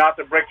world and not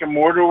the brick and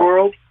mortar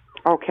world.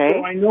 Okay.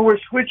 So I know we're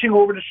switching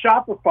over to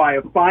Shopify,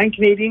 a fine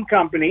Canadian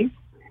company.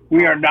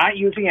 We are not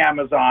using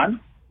Amazon.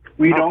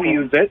 We don't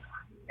use it.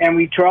 And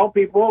we tell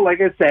people,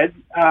 like I said,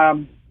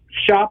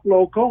 shop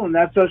local, and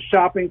that's us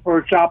shopping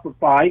for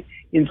Shopify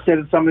instead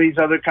of some of these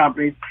other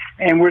companies.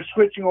 And we're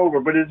switching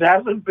over, but it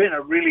hasn't been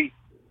as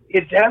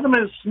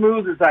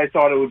smooth as I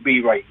thought it would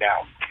be right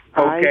now.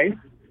 Okay?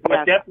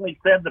 But definitely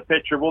send the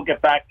picture. We'll get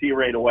back to you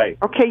right away.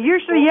 Okay,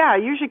 usually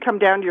come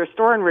down to your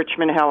store in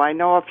Richmond Hill. I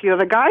know a few of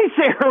the guys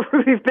there.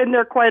 We've been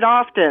there quite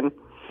often.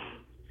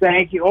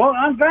 Thank you. Well,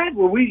 I'm glad.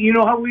 Well, you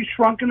know how we've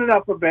shrunken it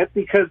up a bit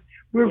because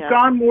we've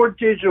gone more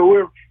digital.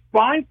 We're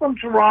buying from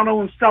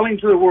Toronto and selling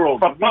to the world.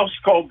 But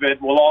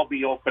post-COVID, we'll all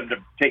be open to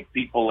take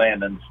people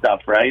in and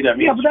stuff, right? I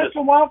mean, but that's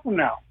a while from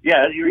now.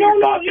 Yeah, you're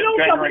talking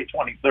January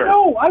 23rd.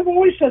 No, I've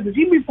always said this.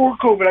 Even before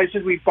COVID, I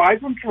said we buy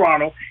from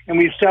Toronto and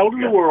we sell to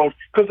the world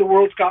because the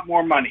world's got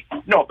more money.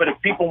 No, but if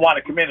people want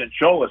to come in and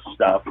show us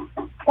stuff.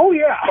 Oh,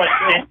 yeah.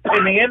 But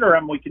in the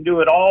interim, we can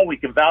do it all. We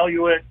can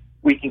value it.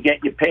 We can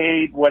get you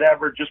paid,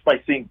 whatever, just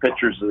by seeing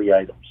pictures of the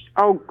items.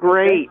 Oh,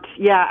 great.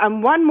 Yeah,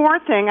 and one more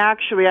thing,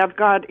 actually, I've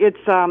got,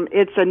 it's a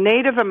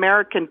Native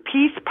American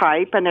peace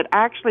pipe, and it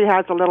actually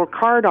has a little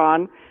card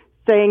on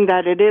saying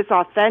that it is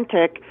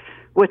authentic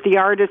with the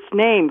artist's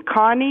name,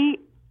 Connie,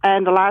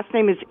 and the last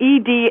name is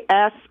Edsitty,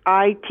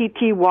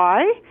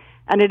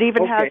 and it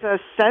even has a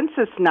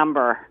census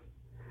number.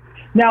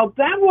 Now,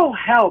 that will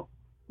help,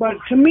 but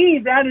to me,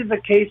 that is a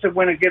case of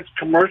when it gets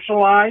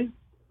commercialized.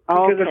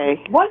 Because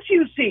once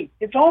you see,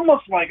 it's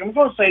almost like, I'm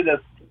going to say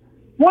this,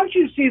 once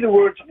you see the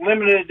words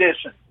limited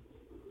edition,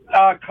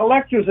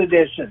 collector's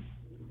edition,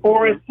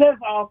 or it says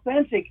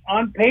authentic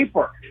on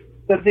paper,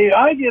 that the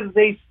idea that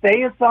they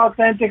say it's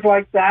authentic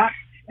like that,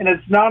 and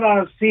it's not on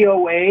a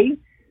COA,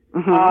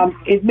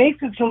 it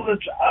makes it so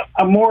it's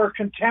a more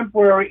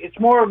contemporary, it's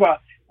more of a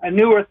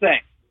newer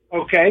thing,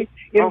 okay?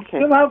 It'll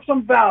still have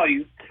some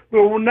value,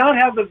 but it will not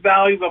have the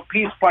value of a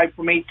peace pipe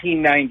from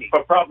 1890.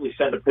 But probably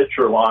send a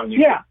picture along.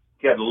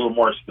 Get a little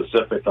more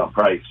specific on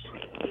price.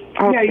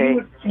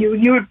 Yeah,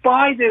 you would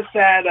buy this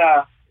at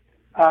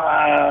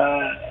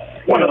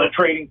one of the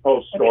trading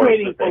post stores,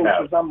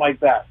 or something like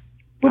that.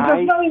 But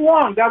there's nothing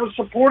wrong. That was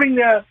supporting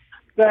the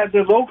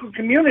local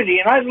community,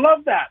 and I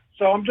love that.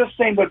 So I'm just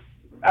saying, but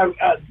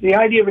the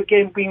idea of it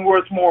being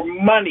worth more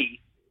money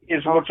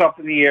is what's up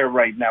in the air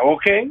right now.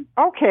 Okay.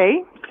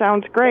 Okay,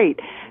 sounds great.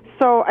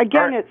 So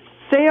again, it's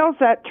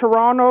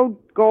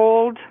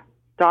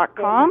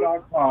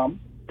sales@torontogold.com.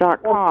 Or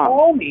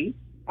call me.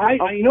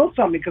 I know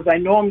something because I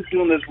know I'm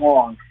doing this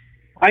wrong.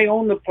 I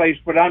own the place,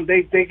 but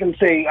they can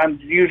say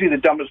I'm usually the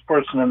dumbest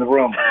person in the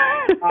room.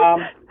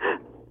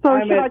 So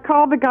should I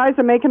call the guys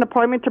and make an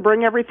appointment to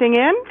bring everything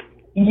in?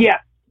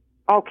 Yes.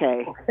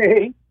 Okay.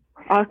 Okay.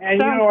 And you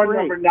know our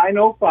number,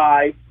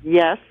 905.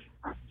 Yes.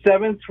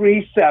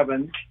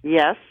 737.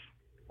 Yes.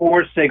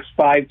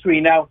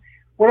 4653. Now,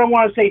 what I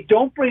want to say,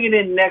 don't bring it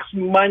in next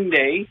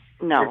Monday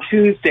or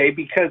Tuesday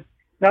because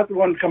not the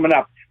one coming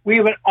up. We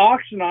have an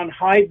auction on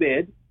High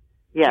Bid,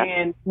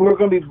 and we're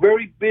going to be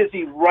very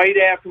busy right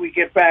after we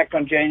get back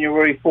on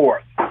January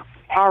 4th.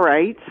 All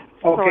right.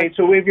 Okay,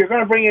 so if you're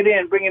going to bring it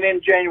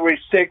in January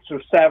 6th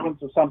or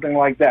 7th or something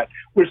like that.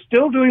 We're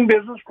still doing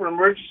business for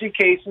emergency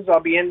cases. I'll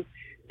be in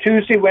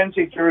Tuesday,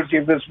 Wednesday, Thursday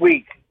of this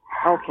week.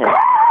 Okay.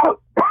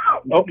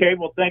 Okay,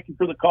 well, thank you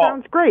for the call.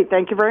 Sounds great.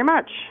 Thank you very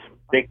much.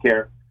 Take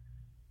care.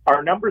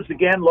 Our numbers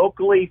again,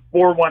 locally,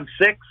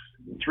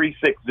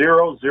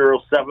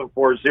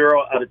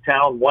 416-360-0740. Out of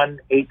town,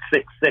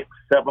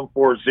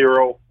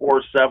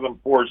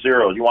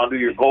 1-866-740-4740. You want to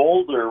do your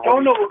gold?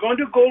 Or no, we're going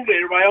to do gold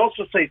later, but I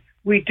also say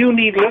we do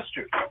need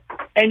listers.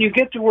 And you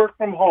get to work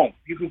from home.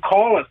 You can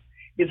call us.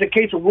 It's a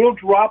case of we'll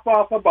drop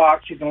off a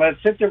box. You can let it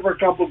sit there for a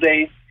couple of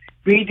days,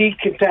 be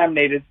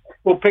decontaminated.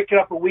 We'll pick it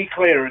up a week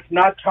later. It's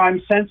not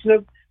time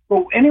sensitive.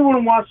 But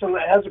anyone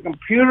has a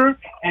computer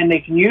and they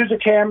can use a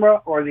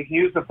camera or they can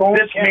use the phone.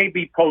 This may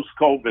be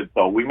post-COVID,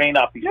 though. We may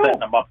not be setting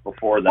them up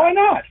before that. Why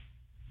not?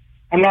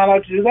 I'm not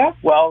allowed to do that?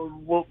 Well,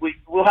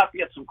 we'll have to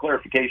get some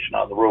clarification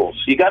on the rules.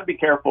 You got to be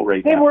careful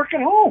right now. They work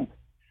at home.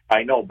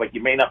 I know, but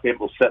you may not be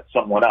able to set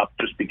someone up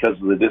just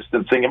because of the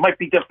distancing. It might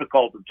be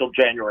difficult until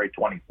January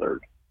 23rd.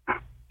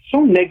 So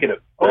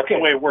negative. That's the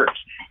way it works.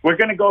 We're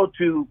going to go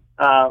to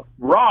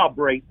Rob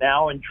right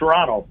now in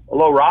Toronto.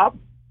 Hello, Rob?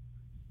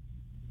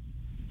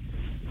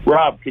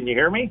 Rob, can you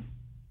hear me?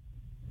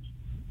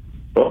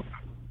 Oh,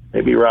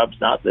 maybe Rob's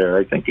not there.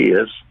 I think he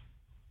is.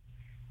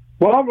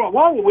 Well,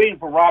 while we're waiting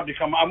for Rob to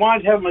come, I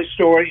wanted to have my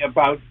story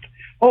about,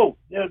 the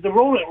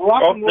Rolling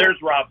Rock. Oh, there's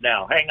Rob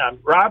now. Hang on.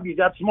 Rob, you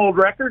got some old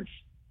records?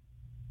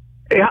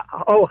 Yeah.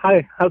 Oh,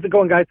 hi. How's it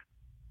going, guys?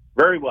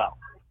 Very well.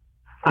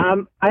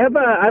 I have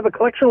a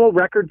collection of old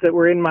records that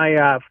were in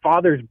my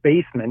father's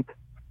basement.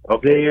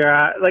 Okay.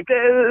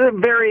 They're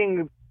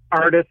varying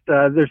artists.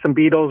 There's some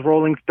Beatles,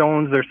 Rolling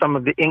Stones. There's some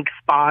of the Ink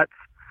Spots.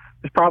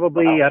 There's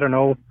probably,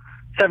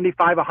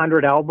 75,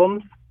 100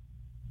 albums.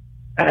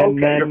 And okay,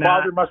 then, your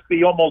father must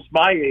be almost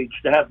my age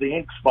to have the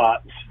Ink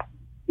Spots.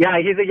 Yeah,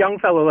 he's a young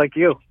fellow like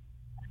you.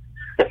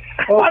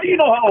 How do you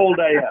know how old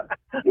I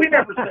am? We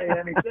never say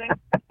anything.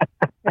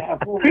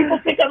 People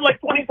think I'm like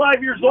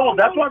 25 years old.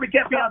 That's why we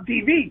can't be on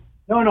TV.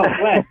 No,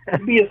 Glenn.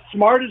 To be as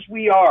smart as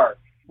we are,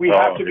 we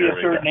have to be a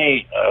certain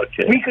age.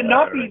 Okay. We could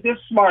not be this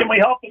smart. Can we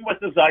help him with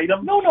his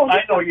items? No.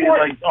 I know you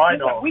like. I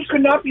know. We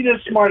could not be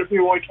this smart if we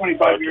were only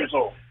 25 years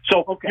old.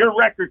 So your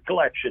record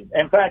collection.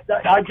 In fact,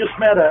 I just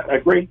met a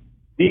great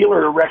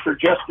dealer of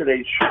records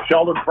yesterday,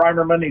 Sheldon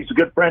Primerman. He's a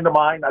good friend of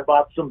mine. I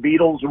bought some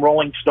Beatles and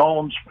Rolling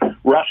Stones,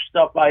 Rush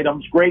stuff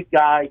items. Great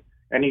guy,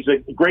 and he's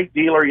a great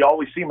dealer. You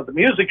always see him at the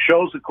music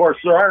shows. Of course,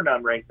 there are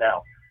none right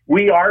now.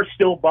 We are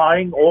still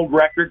buying old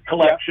record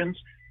collections,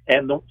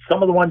 and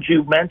some of the ones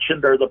you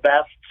mentioned are the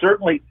best.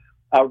 Certainly,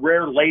 a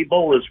rare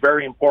label is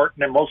very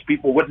important, and most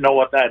people wouldn't know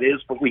what that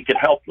is, but we could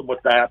help them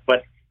with that.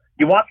 But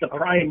you want the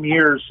prime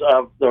years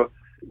of the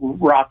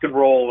rock and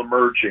roll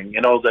emerging,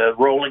 the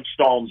Rolling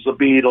Stones, the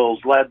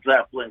Beatles, Led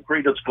Zeppelin,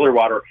 Creedence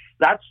Clearwater.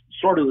 That's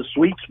sort of the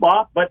sweet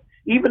spot. But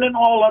even in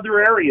all other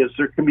areas,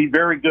 there can be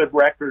very good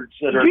records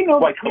that are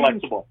quite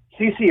collectible.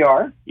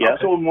 CCR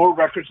sold more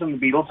records than the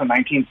Beatles in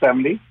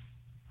 1970.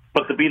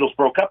 But the Beatles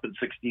broke up in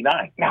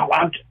 69. Now,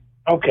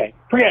 okay.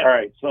 Forget it. All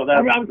right, so that's...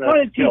 I'm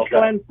trying to teach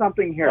Glenn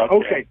something here.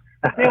 Okay.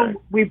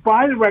 We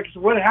buy the records.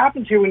 What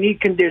happens here, we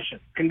need condition.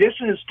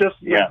 Condition is just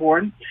as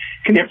important.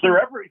 If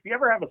you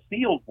ever have a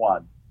sealed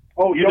one,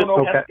 you just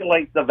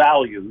escalate the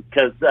value,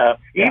 because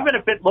even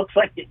if it looks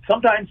like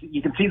sometimes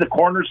you can see the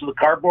corners of the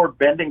cardboard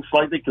bending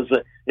slightly because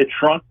it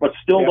shrunk, but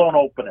still don't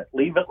open it.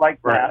 Leave it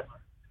like that,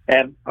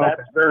 and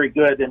that's very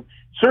good. And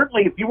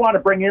certainly, if you want to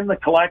bring in the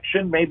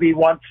collection, maybe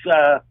once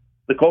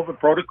the COVID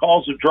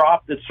protocols have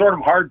dropped, it's sort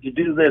of hard to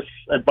do this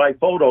by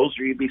photos,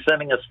 or you'd be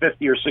sending us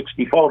 50 or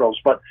 60 photos.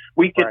 But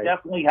we could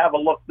definitely have a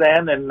look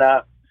then, and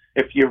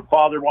if your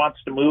father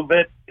wants to move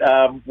it,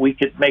 we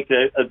could make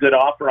a good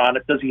offer on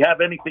it. Does he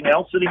have anything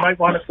else that he might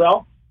want to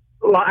sell?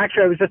 Well,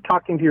 actually, I was just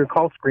talking to your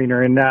call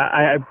screener, and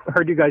I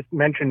heard you guys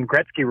mention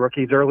Gretzky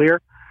rookies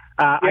earlier.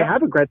 I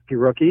have a Gretzky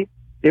rookie.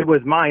 It was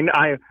mine.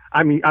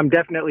 I'm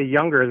definitely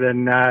younger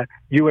than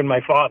you and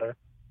my father.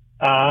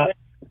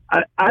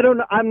 I don't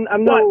know. I'm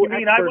no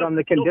expert on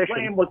the condition. I was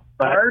playing with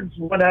cards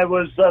when I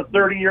was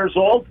 30 years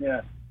old.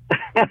 Yeah.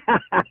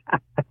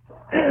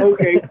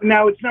 Okay.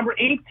 Now it's number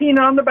 18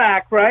 on the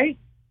back, right?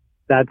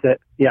 That's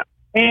it. Yeah.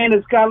 And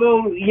it's got a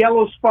little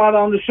yellow spot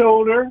on the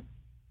shoulder.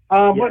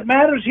 What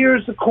matters here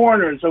is the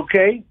corners.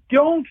 Okay.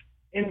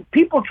 And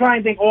people try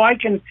and think, I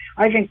can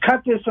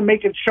cut this and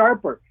make it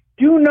sharper.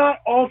 Do not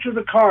alter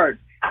the card.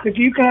 If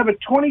you can have a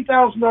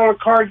 $20,000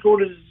 card go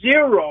to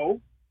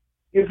zero.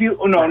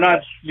 Not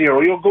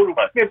zero. You'll go to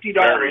 $50.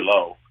 Very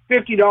low.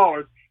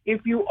 $50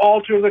 if you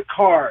alter the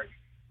card.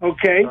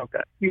 Okay?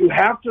 You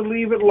have to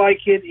leave it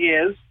like it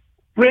is.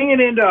 Bring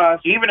it into us.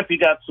 Even if you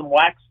got some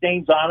wax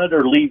stains on it,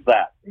 or leave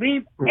that.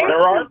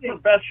 There are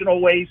professional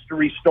ways to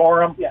restore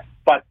them,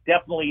 but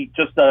definitely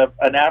just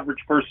an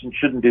average person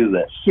shouldn't do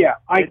this. Yeah,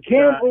 I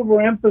can't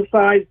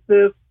overemphasize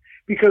this,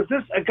 because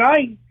this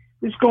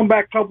is going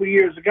back a couple of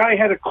years. A guy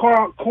had a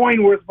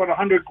coin worth about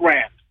 $100,000,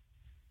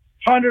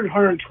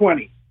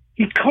 120.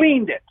 He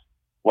cleaned it.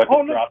 What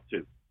did it drop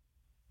to?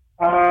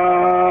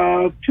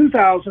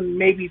 2,000,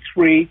 maybe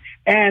 3,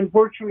 and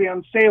virtually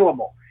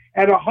unsaleable.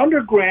 At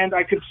 $100,000,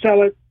 I could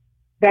sell it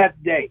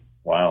that day.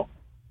 Wow!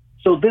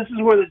 So this is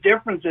where the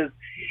difference is.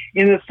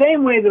 In the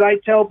same way that I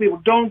tell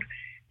people, don't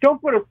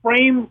put a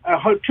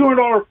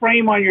 $200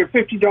 frame on your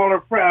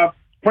 $50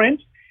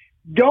 print.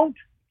 Don't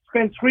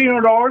spend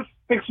 $300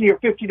 fixing your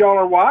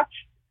 $50 watch.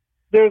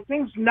 There are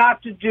things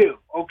not to do.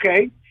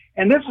 Okay.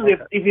 And this is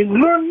if you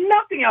learn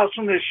nothing else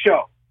from this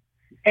show,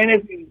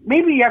 if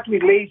maybe you have to be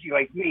lazy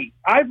like me.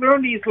 I've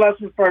learned these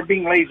lessons for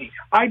being lazy.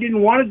 I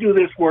didn't want to do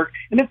this work,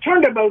 and it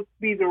turned out to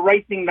be the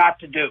right thing not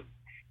to do.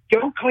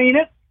 Don't clean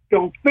it.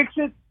 Don't fix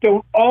it.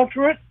 Don't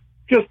alter it.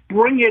 Just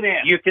bring it in.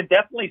 You can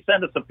definitely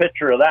send us a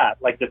picture of that.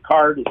 Like the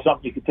card is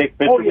something you can take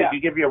pictures of. We can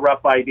give you a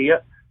rough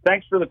idea.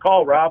 Thanks for the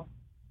call, Rob.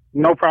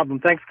 No problem.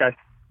 Thanks, guys.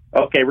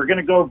 Okay, we're going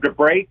to go to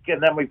break,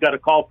 and then we've got a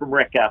call from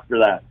Rick after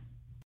that.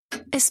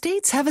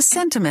 Estates have a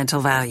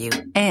sentimental value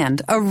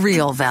and a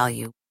real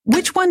value.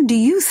 Which one do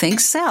you think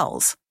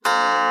sells?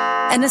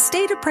 An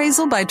estate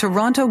appraisal by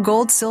Toronto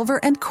Gold, Silver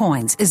and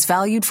Coins is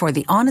valued for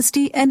the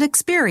honesty and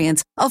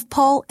experience of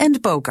Paul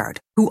and Bogart,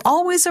 who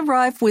always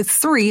arrive with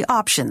 3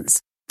 options.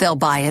 They'll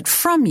buy it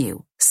from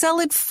you, sell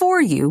it for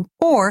you,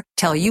 or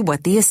tell you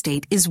what the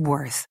estate is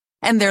worth.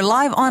 And their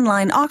live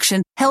online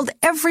auction held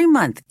every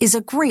month is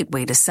a great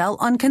way to sell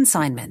on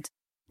consignment.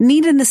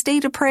 Need an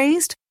estate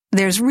appraised?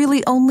 There's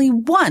really only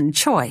one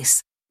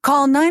choice.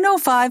 Call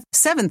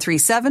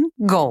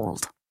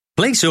 905-737-GOLD.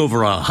 Place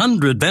over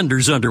 100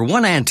 vendors under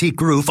one antique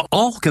roof,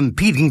 all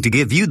competing to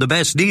give you the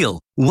best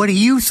deal. What do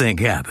you think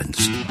happens?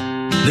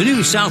 The new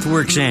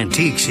Southworks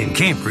Antiques in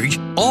Cambridge,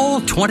 all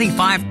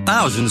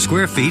 25,000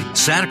 square feet,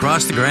 sat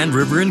across the Grand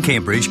River in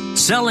Cambridge,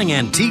 selling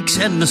antiques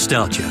and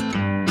nostalgia.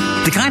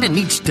 The kind of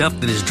neat stuff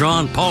that has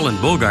drawn Paul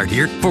and Bogart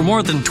here for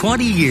more than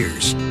 20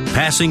 years.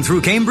 Passing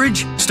through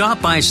Cambridge?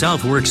 Stop by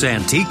Southworks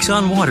Antiques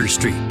on Water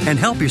Street and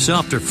help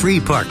yourself to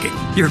free parking.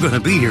 You're going to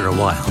be here a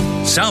while.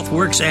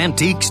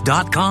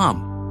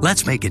 SouthworksAntiques.com.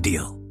 Let's make a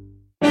deal.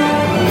 All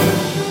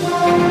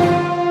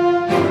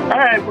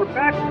right, we're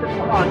back to the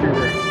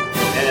Conjurer.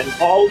 And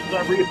Paul's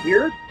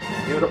reappeared.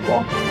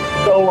 Beautiful.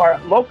 So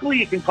locally,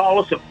 you can call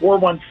us at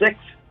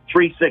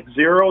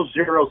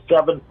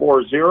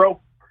 416-360-0740.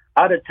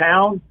 Out of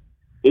town,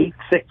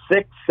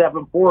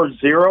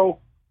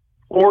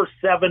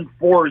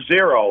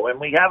 866-740-4740. And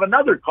we have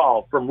another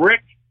call from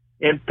Rick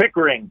in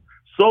Pickering.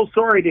 So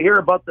sorry to hear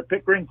about the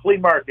Pickering flea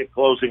market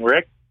closing,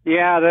 Rick.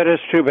 Yeah, that is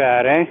too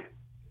bad, eh?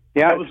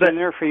 Yeah, it's been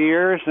there for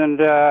years, and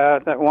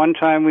that one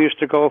time we used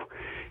to go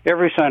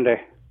every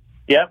Sunday.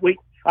 Yeah,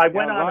 I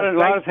went on a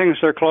lot of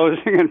things are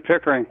closing in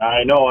Pickering.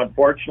 I know,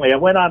 unfortunately. I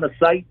went on a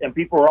site, and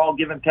people were all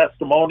giving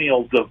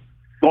testimonials of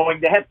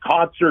going. They had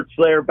concerts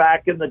there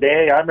back in the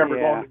day. I remember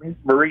going to meet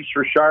Maurice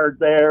Richard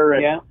there.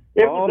 And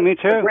it was me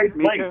too. A great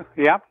place. Me too.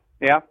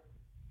 Yeah.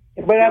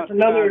 But that's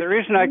another. The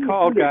reason I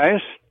called,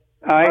 guys,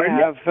 I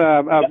have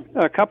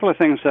a couple of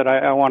things that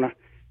I want to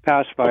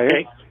pass by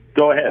you.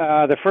 Go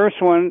ahead. The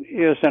first one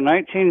is a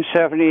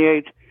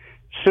 1978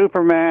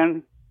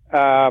 Superman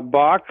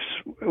box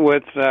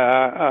with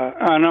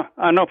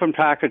unopened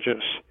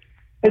packages.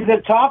 Is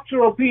it Tops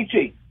or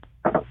O-Pee-Chee?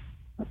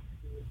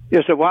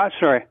 Is it what?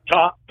 Sorry.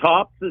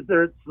 Tops is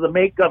the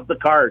make of the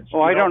cards.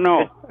 Oh, I don't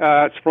know.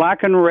 It's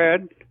black and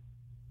red.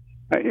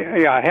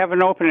 I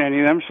haven't opened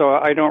any of them, so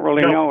I don't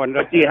really know. And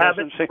but do you have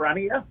it in front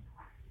of you?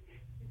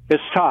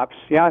 It's Tops.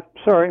 Yeah,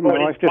 sorry. My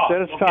wife just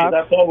said it's Tops.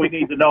 That's all we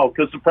need to know,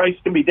 because the price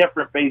can be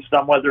different based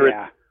on whether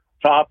it's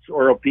Tops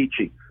or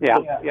O-Pee-Chee. Yeah,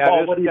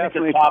 Paul, what do you think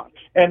of Tops?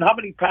 And how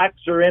many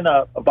packs are in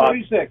about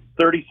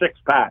 36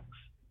 packs?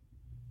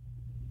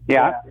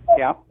 Yeah.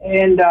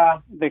 And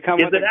they come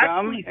with a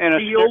gum and a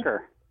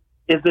sticker.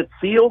 Is it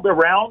sealed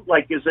around?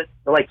 Is it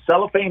like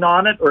cellophane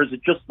on it, or is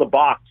it just the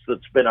box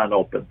that's been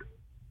unopened?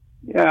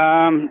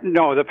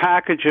 No, the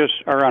packages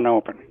are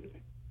unopened.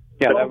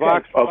 Yeah, the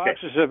box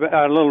is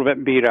a little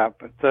bit beat up,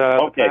 but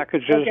the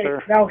packages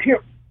are... Now,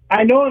 here,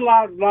 I know a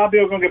lot of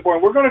people are going to get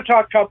bored. We're going to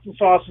talk cups and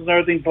sauces and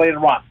everything later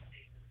on.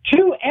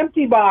 2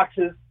 empty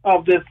boxes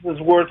of this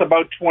is worth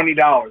about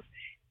 $20.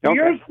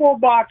 Yours full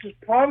box is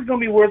probably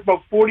going to be worth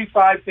about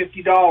 $45,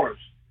 $50.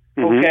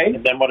 Okay?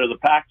 And then what are the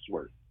packs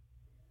worth?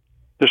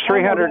 There's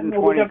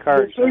 320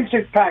 cards.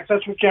 36 packs.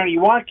 That's what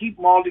you want to keep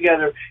them all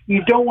together.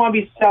 You don't want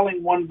to be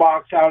selling one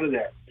box out of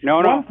there.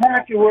 One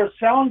pack we're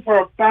selling for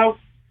about...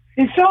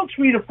 They sell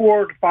 $3 to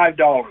 $4 to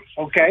 $5,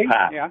 okay?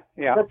 Pack.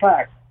 Yeah. Per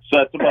pack. So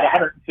that's about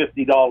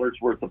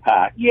 $150 worth of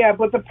pack. Yeah,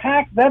 but the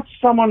pack, that's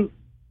someone,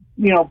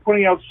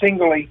 putting out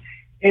singly.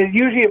 And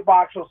usually a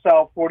box will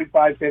sell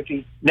 $45,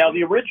 $50. Now,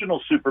 the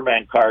original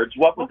Superman cards,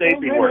 what would they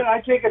be worth?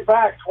 I take it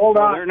back. Hold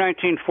on. They're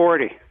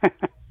 1940.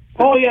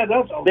 Oh, yeah,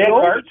 those. They had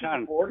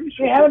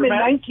They had them in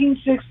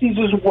 1960s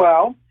as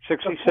well.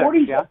 66, the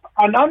 40s,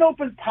 an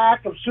unopened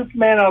pack of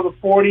Superman out of the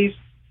 40s,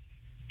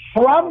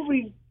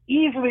 probably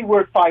easily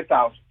worth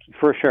 $5,000.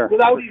 For sure.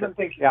 Without even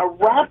thinking. Yeah.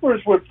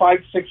 Wrappers were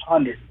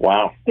 $500-$600.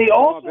 Wow. They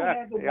also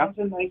had the ones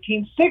in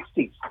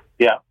 1960s.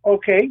 Yeah.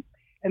 Okay.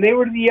 And they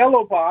were the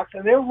yellow box,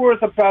 and they're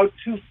worth about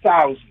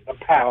 $2,000 a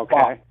pack. Okay.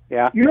 Box.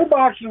 Yeah. Your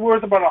box is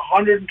worth about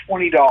 $120.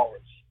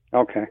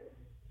 Okay.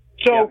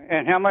 So.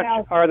 And how much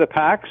are the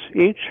packs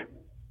each?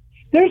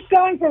 They're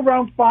selling for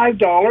around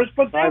 $5,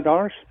 but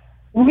 $5.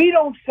 We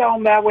don't sell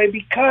them that way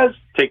because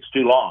takes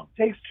too long.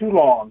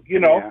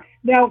 Yeah.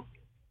 Now.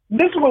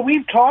 This is what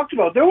we've talked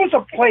about. There was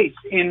a place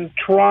in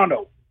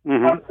Toronto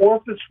on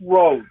Orpheus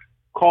Road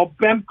called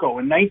Bemco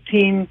in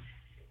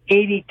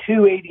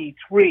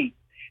 1982-83.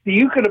 that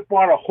you could have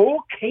bought a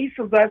whole case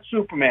of that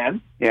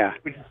Superman,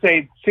 which is,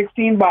 say,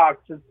 16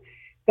 boxes.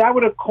 That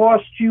would have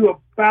cost you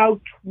about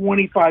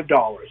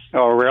 $25.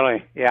 Oh,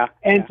 really? Yeah.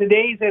 And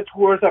today's it's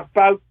worth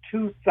about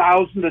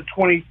 $2,000 to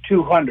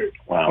 $2,200.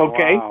 Wow.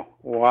 Okay.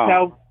 Wow.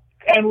 Now,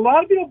 and a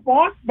lot of people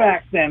bought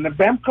back then. The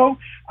Bemco,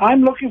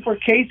 I'm looking for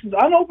cases.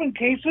 Unopened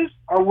cases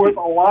are worth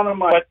a lot of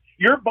money. But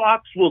your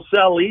box will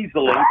sell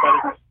easily,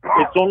 but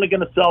it's only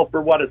going to sell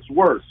for what it's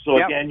worth. So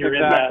again, you're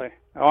in that.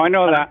 Oh, I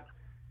know that.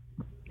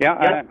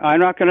 Yeah, I'm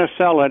not going to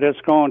sell it. It's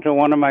going to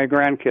one of my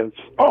grandkids.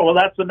 Oh, well,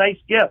 that's a nice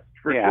gift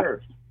for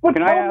sure.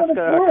 Can I ask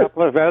a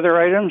couple of other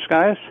items,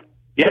 guys?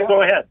 Yeah,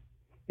 go ahead.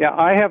 Yeah,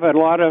 I have a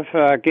lot of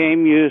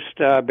game-used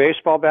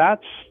baseball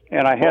bats,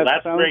 and I have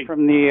some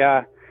from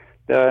the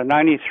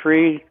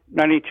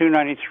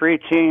 92-93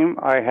 team.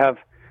 I have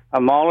a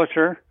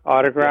Molitor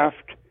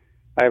autographed.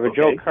 I have a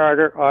Joe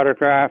Carter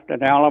autographed, an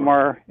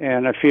Alomar,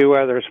 and a few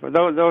others. But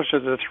those are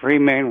the three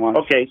main ones.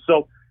 Okay,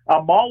 so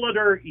a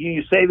Molitor,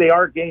 you say they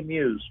are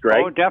game-used,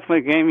 right? Oh,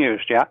 definitely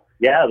game-used, yeah.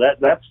 Yeah,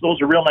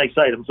 those are real nice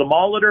items. A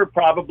Molitor,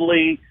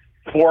 probably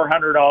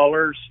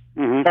 $400.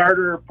 Mm-hmm.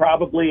 Carter,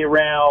 probably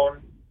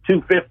around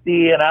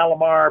 $250, and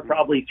Alomar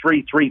probably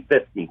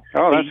 $350.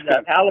 Oh, that's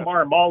good.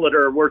 Alomar and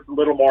Molitor are worth a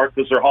little more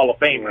because they're Hall of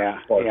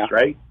Famers, of course,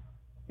 right?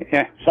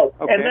 Yeah. So,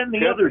 and then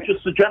the others,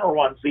 just the general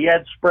ones, the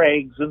Ed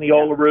Spragues and the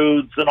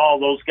Oleroods and all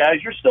those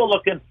guys, you're still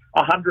looking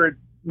 100,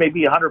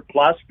 maybe 100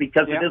 plus,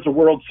 because it is a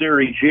World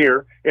Series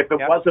year. If it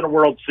wasn't a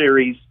World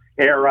Series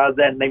era,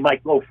 then they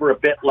might go for a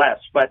bit less.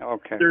 But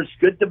there's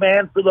good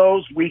demand for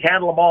those. We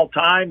handle them all the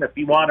time. If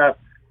you want to,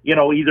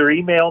 either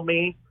email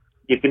me.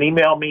 You can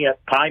email me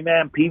at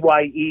Pyeman,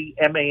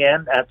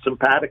 Pyeman, at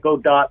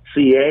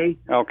simpatico.ca.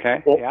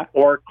 Okay,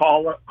 Or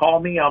call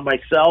me on my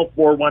cell,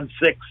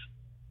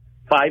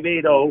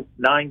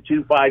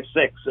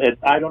 416-580-9256.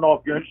 I don't know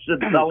if you're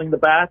interested in selling the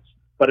bats,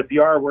 but if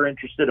you are, we're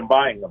interested in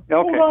buying them.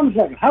 Okay. Hold on a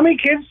second. How many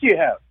kids do you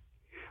have?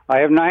 I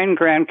have 9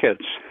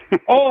 grandkids.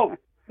 Oh,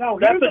 no,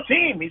 that's a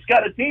team. He's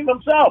got a team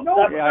himself. No,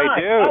 I do.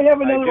 I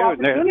have another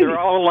opportunity. They're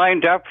all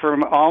lined up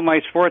from all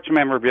my sports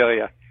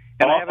memorabilia.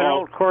 And I have an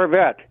old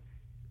Corvette.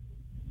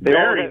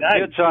 Very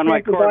nice. Kids on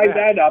my Corvette.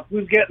 Divide that up.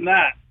 Who's getting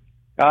that?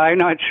 I'm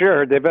not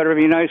sure. They better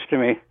be nice to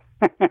me.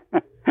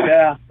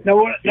 Yeah.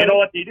 No, you know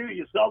what you do?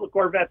 You sell the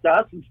Corvette to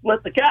us and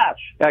split the cash.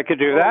 I could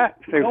do that.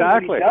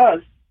 Exactly.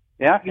 Does.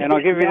 Yeah, and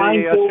I'll give you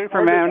the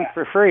Superman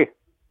for free.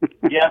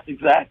 Yes,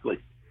 exactly.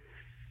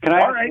 Can I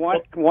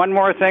ask one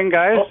more thing,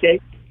 guys? Okay.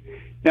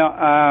 Now,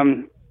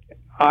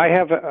 I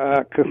have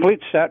a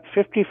complete set,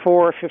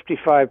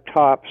 54-55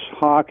 Topps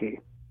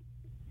hockey.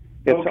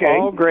 It's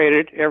all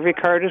graded. Every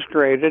card is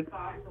graded.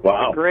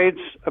 Wow. The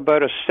grade's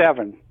about a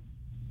 7.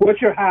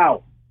 What's your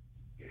how?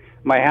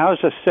 My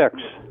how's a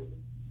 6.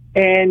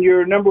 And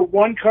your number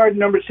 1 card,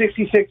 number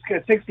 60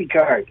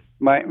 card?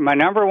 My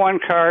number 1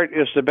 card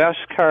is the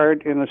best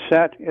card in the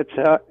set. It's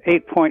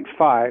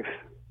 8.5.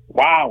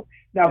 Wow.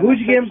 Now, who'd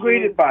you get them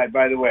graded by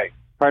the way?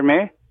 Pardon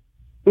me?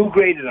 Who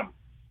graded them?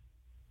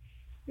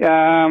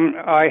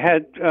 I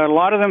had a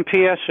lot of them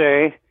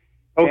PSA,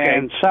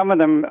 and some of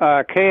them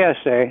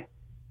KSA,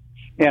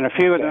 and a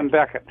few of them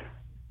Beckett.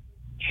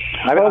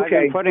 I've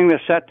been putting the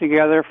set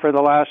together for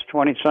the last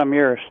 20-some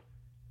years.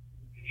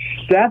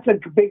 That's a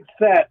big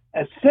set.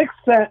 A 6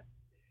 set.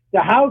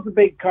 The how's a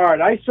big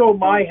card. I sold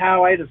my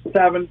how. I had a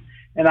 7,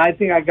 and I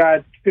think I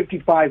got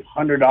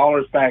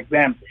 $5,500 back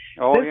then.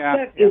 This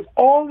set is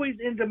always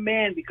in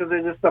demand because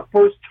it's the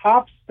first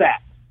top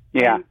set.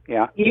 Yeah, and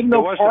yeah. Even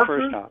though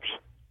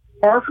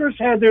Parker's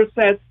had their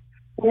sets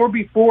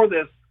before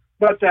this,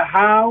 but the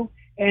how,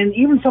 and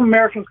even some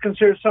Americans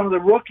consider some of the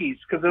rookies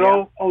because it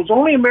was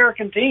only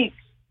American teams.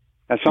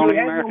 That's only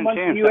American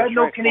teams. You had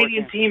no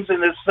Canadian teams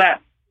in this set.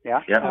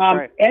 Yeah, that's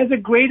right. As a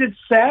graded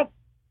set,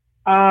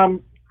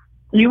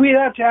 you would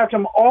have to have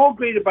them all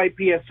graded by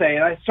PSA.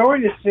 And I'm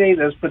sorry to say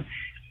this, but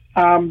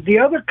the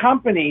other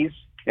companies...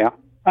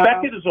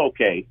 Beckett is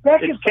okay.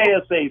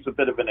 KSA is a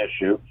bit of an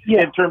issue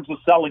in terms of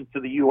selling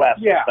to the U.S.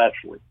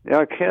 especially.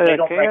 Yeah,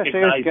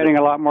 KSA is getting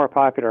a lot more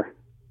popular.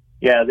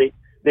 Yeah,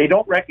 they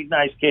don't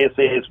recognize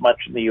KSA as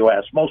much in the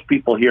U.S. Most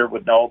people here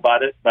would know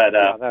about it. But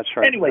that's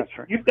right. Anyway,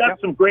 you've got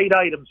some great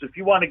items. If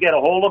you want to get a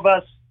hold of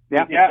us, we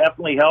can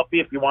definitely help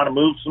you. If you want to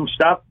move some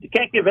stuff, you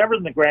can't give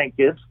everything to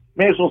grandkids.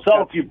 May as well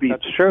sell a few pieces.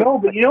 That's true. No,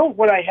 but you know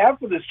what I have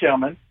for this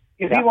gentleman?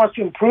 If he wants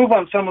to improve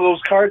on some of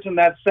those cards in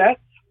that set,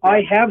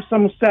 I have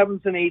some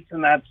 7s and 8s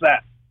in that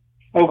set.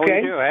 Okay? Oh,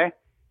 you do, eh?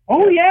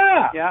 Oh,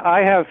 yeah. Yeah,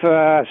 I have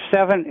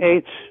 7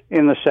 8s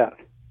in the set.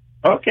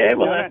 Okay,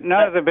 well...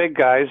 None of the big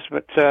guys,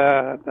 but...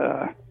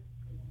 all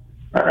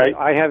right.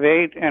 I have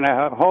 8 and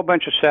a whole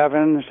bunch of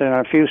 7s and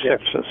a few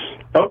 6s.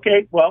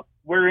 Okay, well,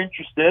 we're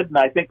interested, and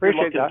I think we're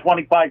looking at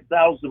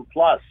 25,000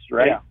 plus,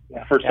 right?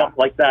 For something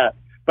like that.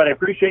 But I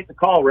appreciate the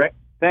call, Rick.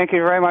 Thank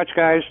you very much,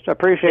 guys.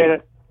 Appreciate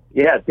it.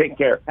 Yeah, take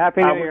care.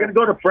 Happy New Year. We're going to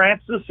go to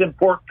Francis in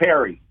Port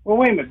Perry. Well,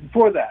 wait a minute.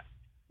 Before that,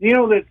 you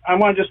know that I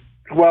want to just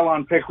dwell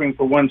on Pickering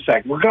for 1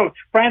 second. We're going.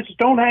 Francis,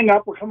 don't hang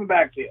up. We're coming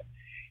back to you.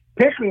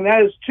 Pickering,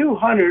 that is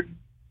 200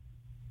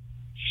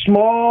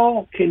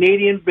 small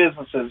Canadian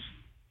businesses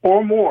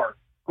or more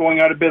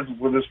going out of business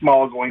with a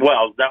small going.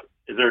 Well,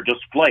 they're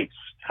displaced.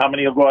 How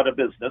many will go out of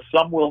business?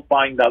 Some will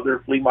find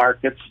other flea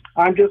markets.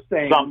 I'm just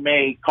saying. Some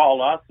may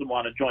call us and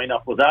want to join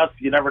up with us.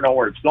 You never know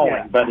where it's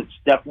going, but it's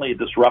definitely a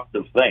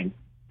disruptive thing.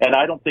 And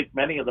I don't think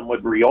many of them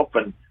would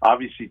reopen,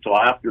 obviously, till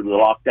after the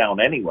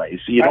lockdown anyway.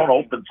 So you don't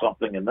open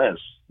something in this.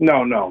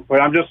 No.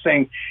 But I'm just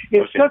saying,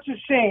 it's such a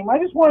shame. I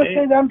just want to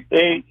say that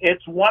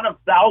it's one of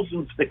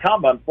thousands to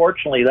come,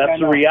 unfortunately. That's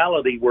the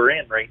reality we're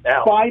in right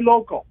now. Buy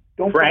local.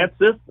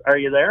 Francis, are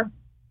you there?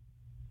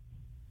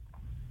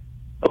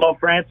 Hello,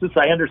 Francis.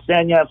 I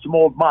understand you have some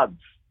old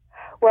mugs.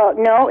 Well,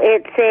 no,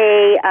 it's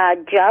a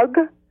jug.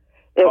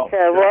 It's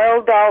a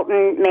Royal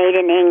Dalton made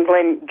in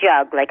England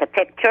jug, like a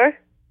picture.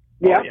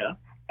 Yeah.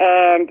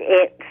 And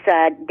it's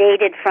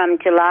dated from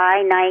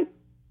July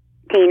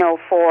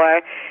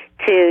 1904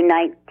 to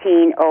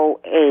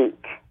 1908.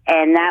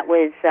 And that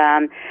was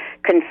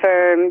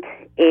confirmed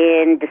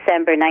in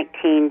December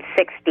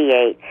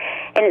 1968.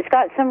 And it's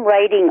got some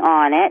writing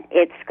on it.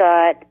 It's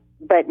got,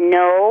 but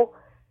no,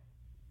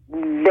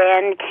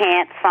 then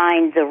can't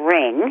find the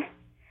ring.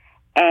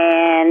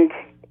 And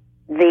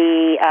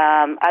the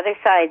other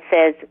side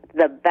says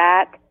the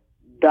back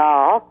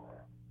doll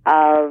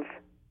of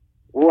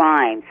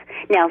rhymes.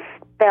 Now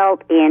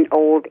spelled in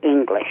Old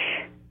English.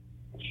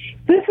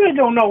 This I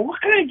don't know. What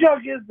kind of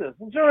jug is this?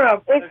 It's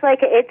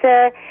like it's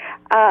a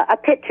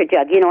picture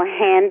jug. You know, a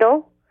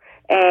handle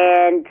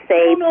and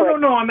say.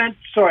 No. I meant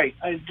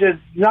just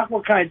not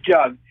what kind of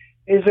jug.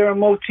 Is there a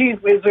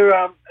motif? Is there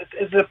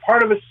is it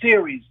part of a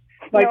series?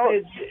 Like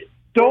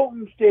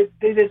Dalton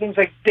they did things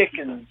like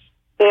Dickens.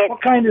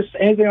 What kind of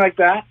anything like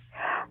that?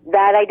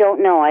 That I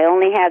don't know. I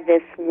only have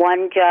this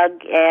one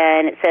jug,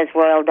 and it says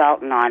Royal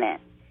Dalton on it.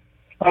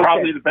 Okay.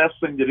 Probably the best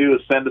thing to do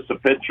is send us a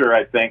picture,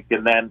 I think,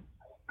 and then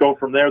go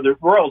from there. The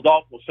Royal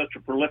Dalton was such a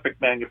prolific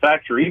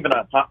manufacturer, even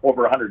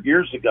over 100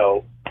 years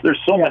ago.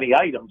 There's so many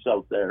items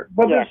out there.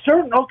 But there's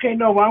certain. Okay,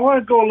 no, I want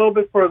to go a little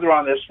bit further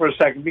on this for a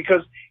second,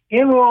 because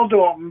in Royal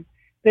Dalton,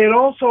 they'd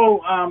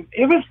also,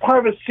 it was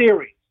part of a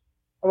series,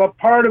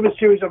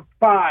 of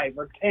 5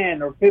 or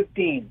 10 or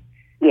 15.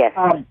 Yes.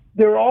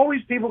 There are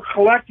always people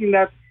collecting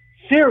that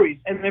series,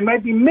 and they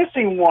might be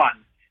missing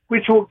one,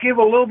 which will give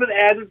a little bit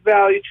added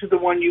value to the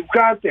one you've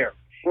got there.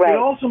 Right. It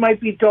also might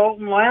be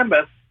Dalton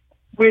Lambeth,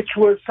 which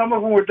was, some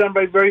of them were done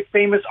by very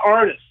famous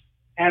artists.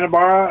 Anna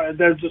Barra,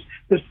 there's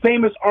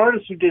famous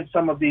artists who did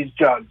some of these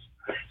jugs.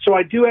 So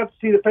I do have to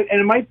see the picture, and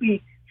it might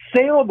be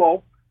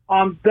saleable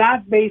on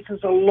that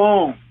basis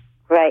alone.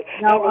 Right.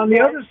 Now, on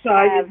the other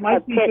side, it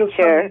might be just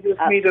something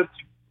that's made of...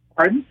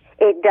 Pardon?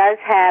 It does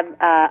have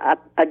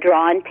a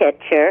drawn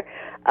picture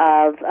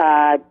of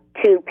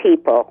two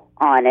people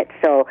on it,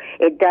 so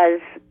it does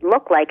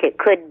look like it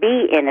could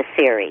be in a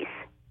series.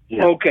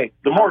 Yeah. Okay.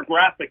 The more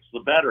graphics,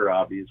 the better,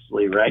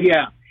 obviously, right?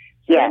 Yeah.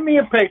 Send me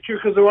a picture,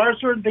 because there are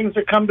certain things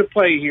that come to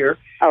play here.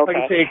 Okay.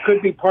 Like I say, it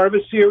could be part of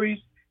a series,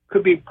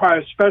 could be part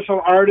of a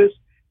special artist.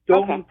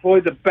 Don't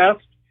employ the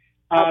best.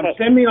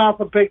 Send me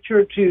off a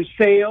picture to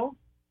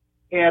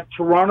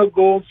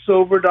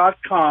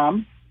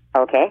sale@torontogoldsilver.com.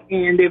 Okay.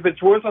 And if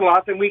it's worth a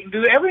lot, then we can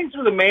do everything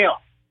through the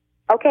mail.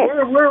 Okay.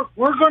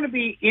 We're going to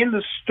be in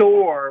the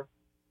store,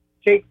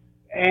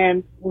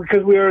 and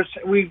because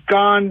we've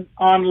gone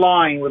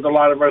online with a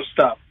lot of our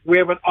stuff. We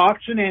have an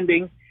auction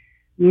ending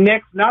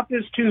not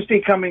this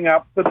Tuesday coming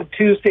up, but the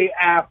Tuesday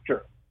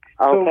after.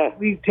 Okay. So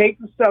we take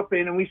the stuff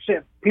in, and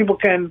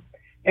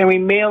we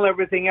mail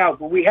everything out,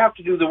 but we have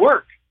to do the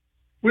work.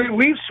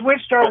 We've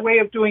switched our way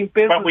of doing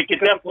business. But we can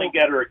definitely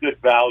get her a good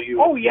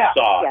value. Oh, yeah.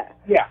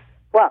 Yeah.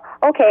 Well,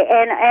 okay,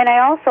 and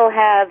I also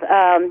have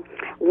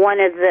one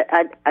of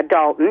a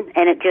Dalton,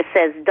 and it just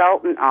says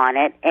Dalton on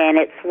it, and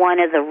it's one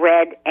of the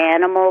red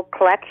animal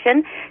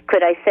collection.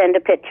 Could I send a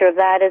picture of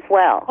that as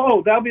well?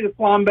 Oh, that'll be the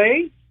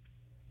flambe?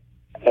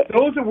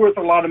 Those are worth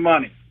a lot of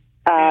money.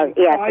 Yes.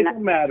 Size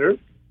don't matter.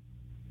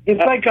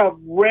 It's like a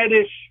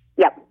reddish...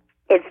 Yep.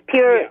 It's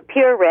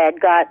pure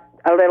red, got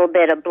a little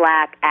bit of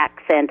black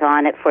accent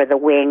on it for the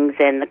wings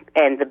and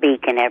the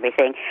beak and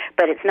everything.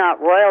 But it's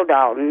not Royal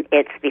Dalton.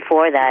 It's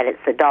before that.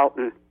 It's the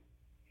Dalton.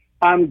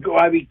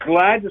 I'd be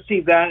glad to see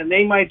that, and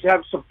they might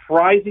have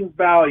surprising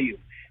value,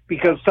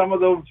 because some of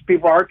those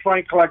people are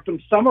trying to collect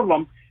them. Some of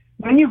them,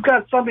 when you've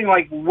got something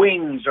like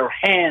wings or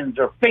hands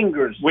or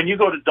fingers. When you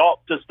go to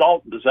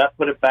Dalton, does that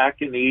put it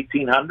back in the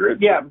 1800s?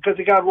 Yeah, because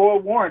it got royal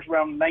warrants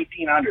around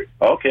 1900.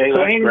 Okay, so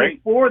that's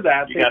great. Before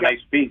that, you got a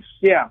nice piece.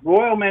 Yeah,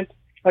 royal meant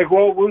like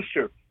Royal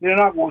Worcester. They're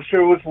not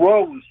Worcester, it was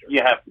Royal Worcester.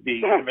 You have to be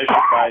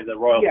commissioned by the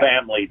royal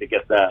family to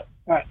get that.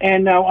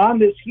 And now on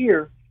this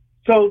here,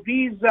 so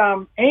these,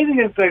 anything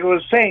that's, like I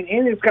was saying,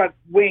 anything that's got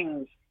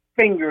wings,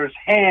 fingers,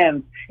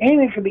 hands,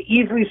 anything that can be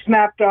easily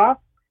snapped off,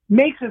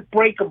 makes it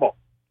breakable.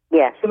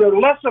 Yes. So there are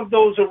less of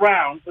those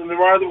around than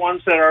there are the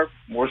ones that are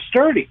more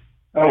sturdy.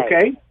 Okay?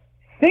 Right.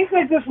 Things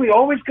like this we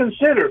always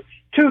consider.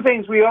 Two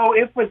things we owe.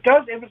 If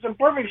it's in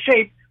perfect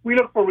shape, we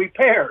look for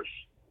repairs.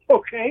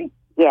 Okay?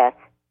 Yes.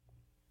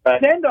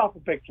 Send off a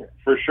picture.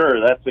 For sure.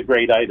 That's a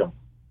great item.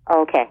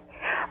 Okay.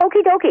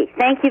 Okie dokie.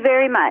 Thank you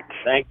very much.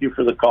 Thank you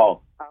for the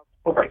call.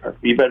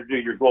 You better do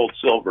your gold,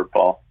 silver,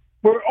 Paul.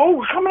 We're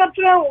coming up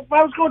to now.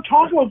 I was going to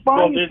talk about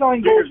buying and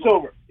selling gold,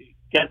 silver.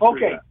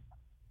 Okay.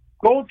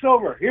 Gold,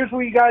 silver. Here's what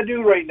you got to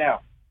do right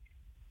now.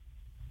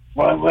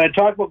 Well, when I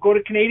talk about go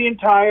to Canadian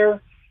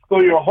Tire, go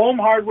to your home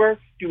hardware,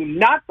 do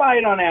not buy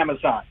it on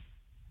Amazon.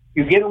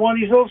 You get one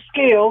of these little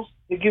scales,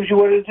 it gives you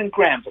what it is in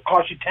grams. It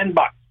costs you $10.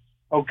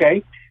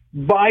 Okay?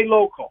 Buy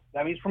local.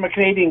 That means from a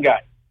Canadian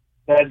guy.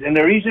 And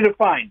they're easy to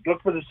find.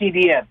 Look for the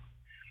CDN.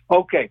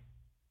 Okay.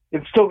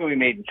 It's still going to be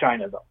made in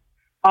China, though.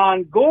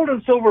 On gold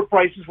and silver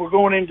prices we're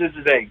going into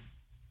today,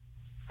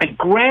 a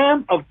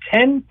gram of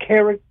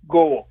 10-karat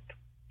gold.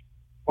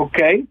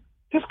 Okay?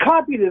 Just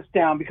copy this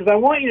down because I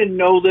want you to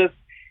know this.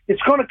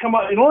 It's going to come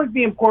out. It'll only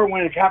be important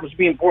when it happens to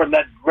be important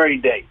that very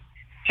day.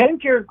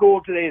 10-karat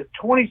gold today is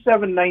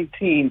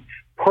 $27.19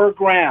 per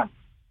gram.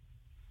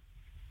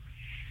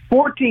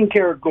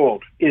 14-karat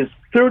gold is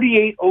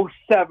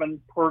 $38.07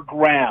 per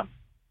gram.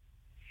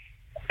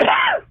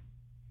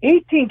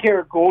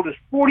 18-karat gold is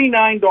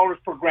 $49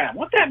 per gram.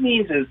 What that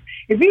means is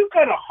if you've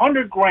got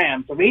 100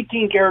 grams of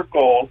 18-karat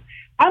gold,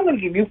 I'm going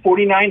to give you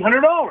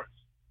 $4,900.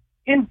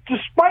 And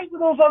despite what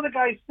those other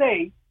guys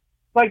say,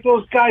 like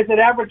those guys that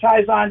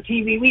advertise on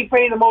TV, we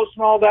pay the most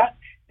and all that,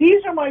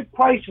 these are my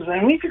prices.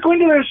 And when you go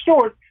into their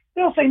stores,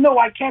 they'll say, no,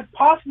 I can't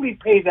possibly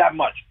pay that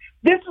much.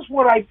 This is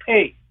what I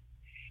pay.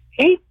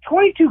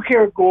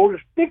 22-karat gold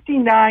is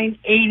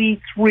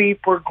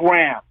 $59.83 per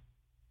gram.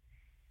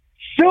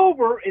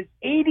 Silver is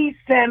 80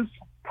 cents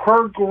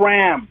per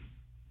gram.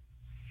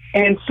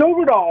 And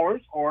silver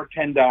dollars, or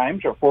 10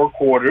 dimes, or 4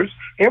 quarters,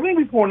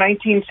 everything before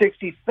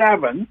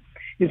 1967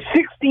 is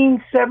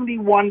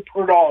 $16.71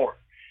 per dollar.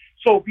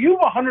 So if you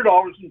have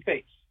 $100 in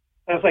face,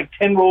 that's like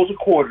 10 rolls of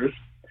quarters,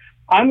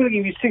 I'm going to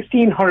give you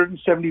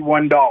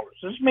 $1,671. Does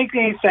this make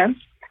any sense?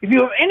 If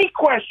you have any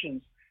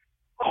questions,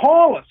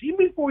 call us.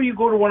 Even before you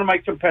go to one of my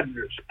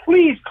competitors,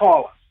 please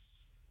call us.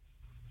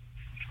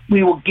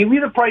 We will give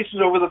you the prices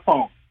over the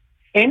phone.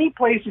 Any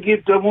place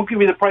that won't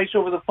give you the price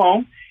over the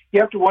phone, you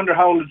have to wonder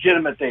how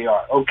legitimate they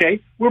are, okay?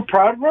 We're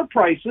proud of our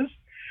prices,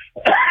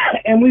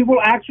 and we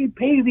will actually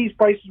pay these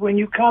prices when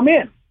you come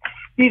in.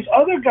 These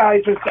other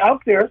guys are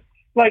out there,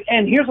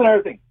 and here's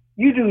another thing.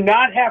 You do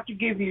not have to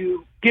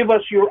give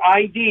us your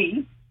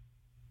ID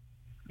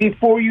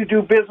before you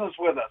do business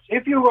with us.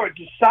 If you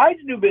decide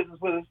to do business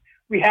with us,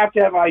 we have to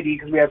have ID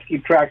because we have to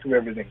keep track of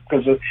everything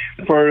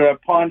for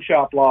pawn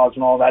shop laws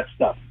and all that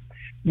stuff.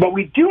 But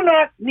we do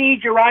not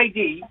need your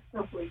ID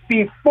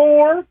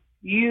before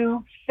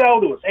you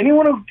sell to us.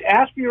 Anyone who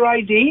asks for your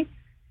ID,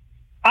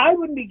 I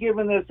wouldn't be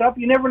giving this up.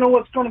 You never know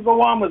what's going to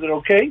go on with it,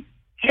 okay?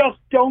 Just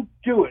don't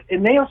do it.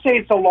 And they'll say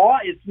it's a law.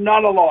 It's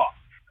not a law.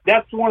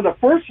 That's one of the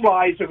first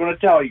lies they're going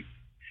to tell you,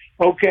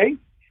 okay?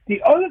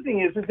 The other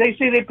thing is that they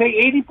say they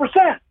pay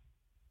 80%.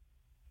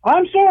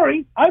 I'm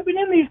sorry. I've been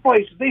in these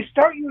places. They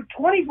start you at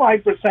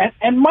 25%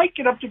 and might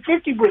get up to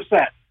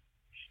 50%.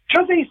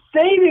 Because they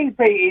say they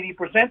pay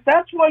 80%,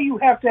 that's why you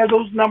have to have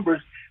those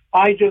numbers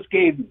I just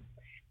gave you.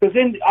 Because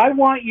then I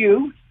want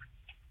you,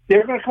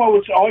 they're going to come up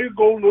with all your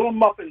gold little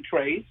muffin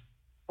trays,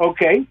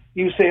 okay?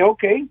 You say,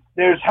 okay,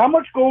 there's how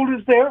much gold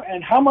is there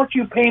and how much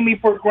you pay me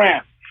per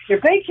gram.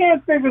 If they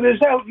can't figure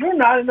this out, you're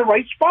not in the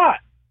right spot,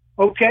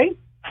 okay?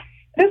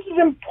 This is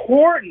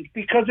important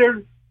because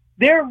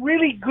they're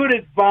really good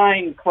at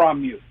buying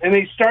from you. And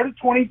they start at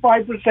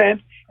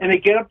 25%. And they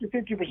get up to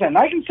 50%. And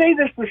I can say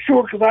this for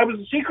sure because I was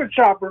a secret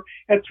shopper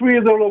at 3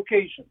 of their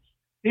locations.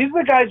 These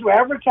are the guys who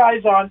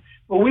advertise on,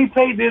 well, we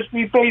pay this,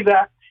 we pay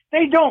that.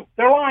 They don't.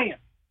 They're lying.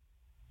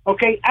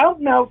 Okay? Out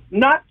and out,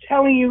 not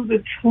telling you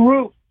the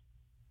truth.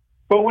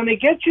 But when they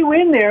get you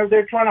in there,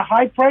 they're trying to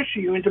high pressure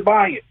you into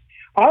buying it.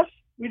 Us,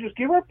 we just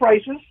give our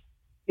prices.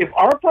 If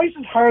our price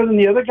is higher than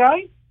the other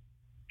guy,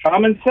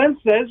 common sense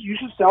says you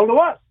should sell to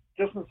us.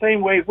 Just the same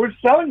way if we're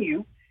selling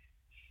you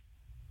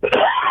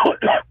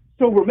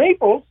silver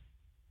maples,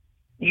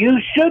 you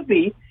should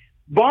be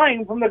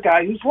buying from the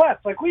guy who's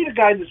left. Like we had a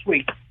guy this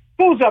week,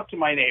 goes up to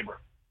my neighbor.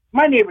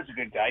 My neighbor's a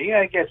good guy. Yeah,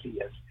 I guess he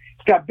is.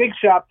 He's got a big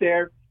shop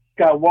there.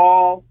 He's got a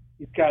wall.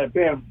 He's got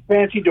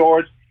fancy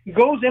doors. He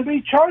goes in, but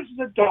he charges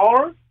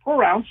 $1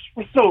 per ounce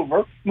for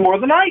silver more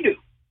than I do.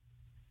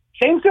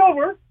 Same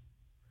silver,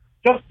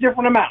 just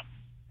different amount.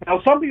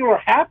 Now, some people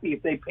are happy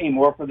if they pay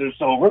more for their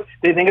silver.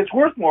 They think it's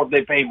worth more if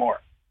they pay more.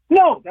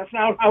 No, that's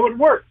not how it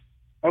works.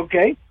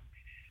 Okay?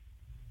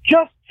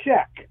 Just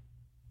check.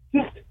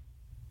 Just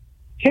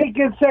take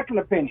a second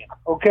opinion,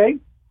 okay?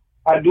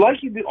 I'd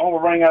like you to... Oh,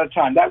 we're running out of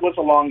time. That was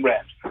a long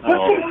rant.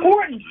 That's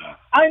important.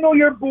 I know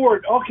you're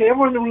bored. Okay,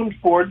 everyone in the room's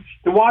bored.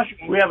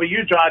 We have a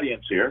huge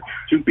audience here.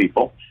 2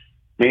 people.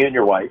 Me and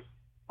your wife.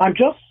 I'm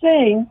just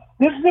saying,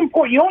 this is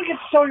important. You only get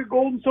to sell your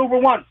gold and silver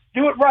once.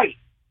 Do it right.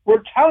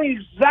 We're telling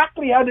you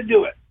exactly how to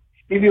do it.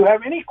 If you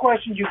have any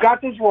questions, you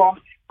got this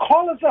wrong,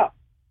 call us up.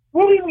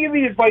 We'll even give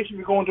you advice if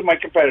you're going to my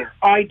competitor.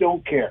 I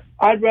don't care.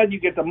 I'd rather you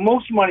get the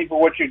most money for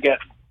what you're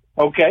getting.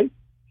 Okay?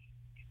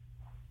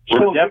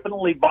 We're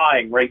definitely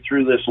buying right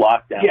through this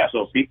lockdown. Yes.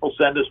 So people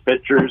send us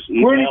pictures.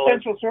 We're an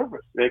essential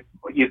service.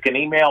 You can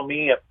email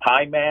me at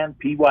Pieman,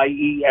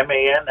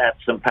 Pyeman, at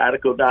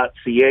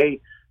simpatico.ca.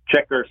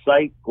 Check our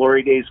site,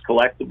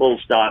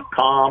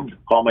 glorydayscollectibles.com.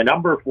 Call my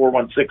number,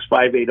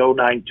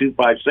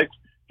 416-580-9256.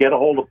 Get a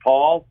hold of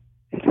Paul.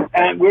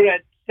 And we're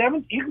at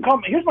 7. You can call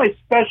me. Here's my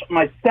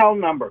cell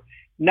number,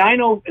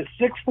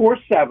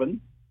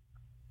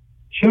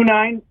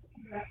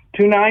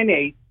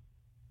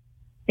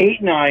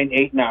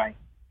 647-298-8989.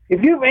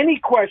 If you have any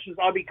questions,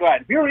 I'll be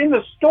glad. If you're in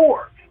the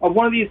store of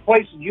one of these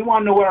places, you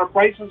want to know what our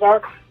prices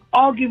are,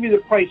 I'll give you the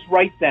price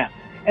right then.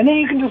 And then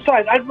you can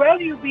decide. I'd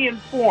rather you be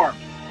informed.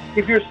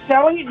 If you're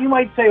selling it, you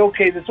might say,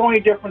 okay, there's only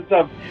a difference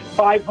of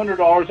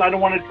 $500. I don't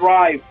want to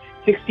drive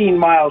 16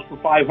 miles for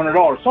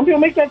 $500. Some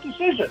people make that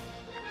decision.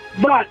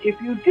 But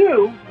if you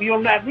do,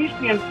 you'll at least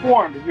be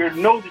informed if you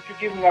know that you're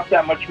giving up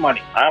that much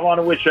money. I want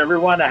to wish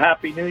everyone a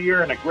happy new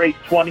year and a great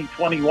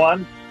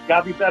 2021.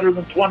 Got to be better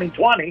than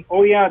 2020.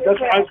 Oh, yeah.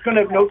 I was going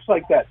to have notes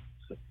like that.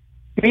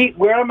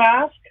 Wear a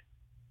mask.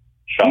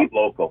 Shop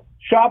local.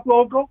 Shop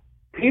local.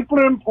 People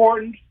are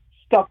important.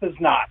 Stuff is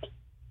not.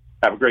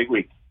 Have a great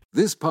week.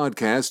 This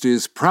podcast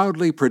is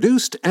proudly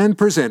produced and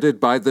presented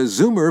by the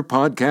Zoomer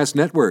Podcast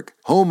Network,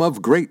 home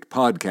of great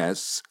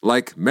podcasts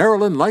like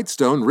Marilyn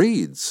Lightstone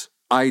Reads,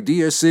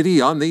 Idea City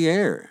on the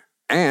Air,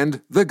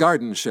 and The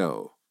Garden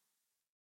Show.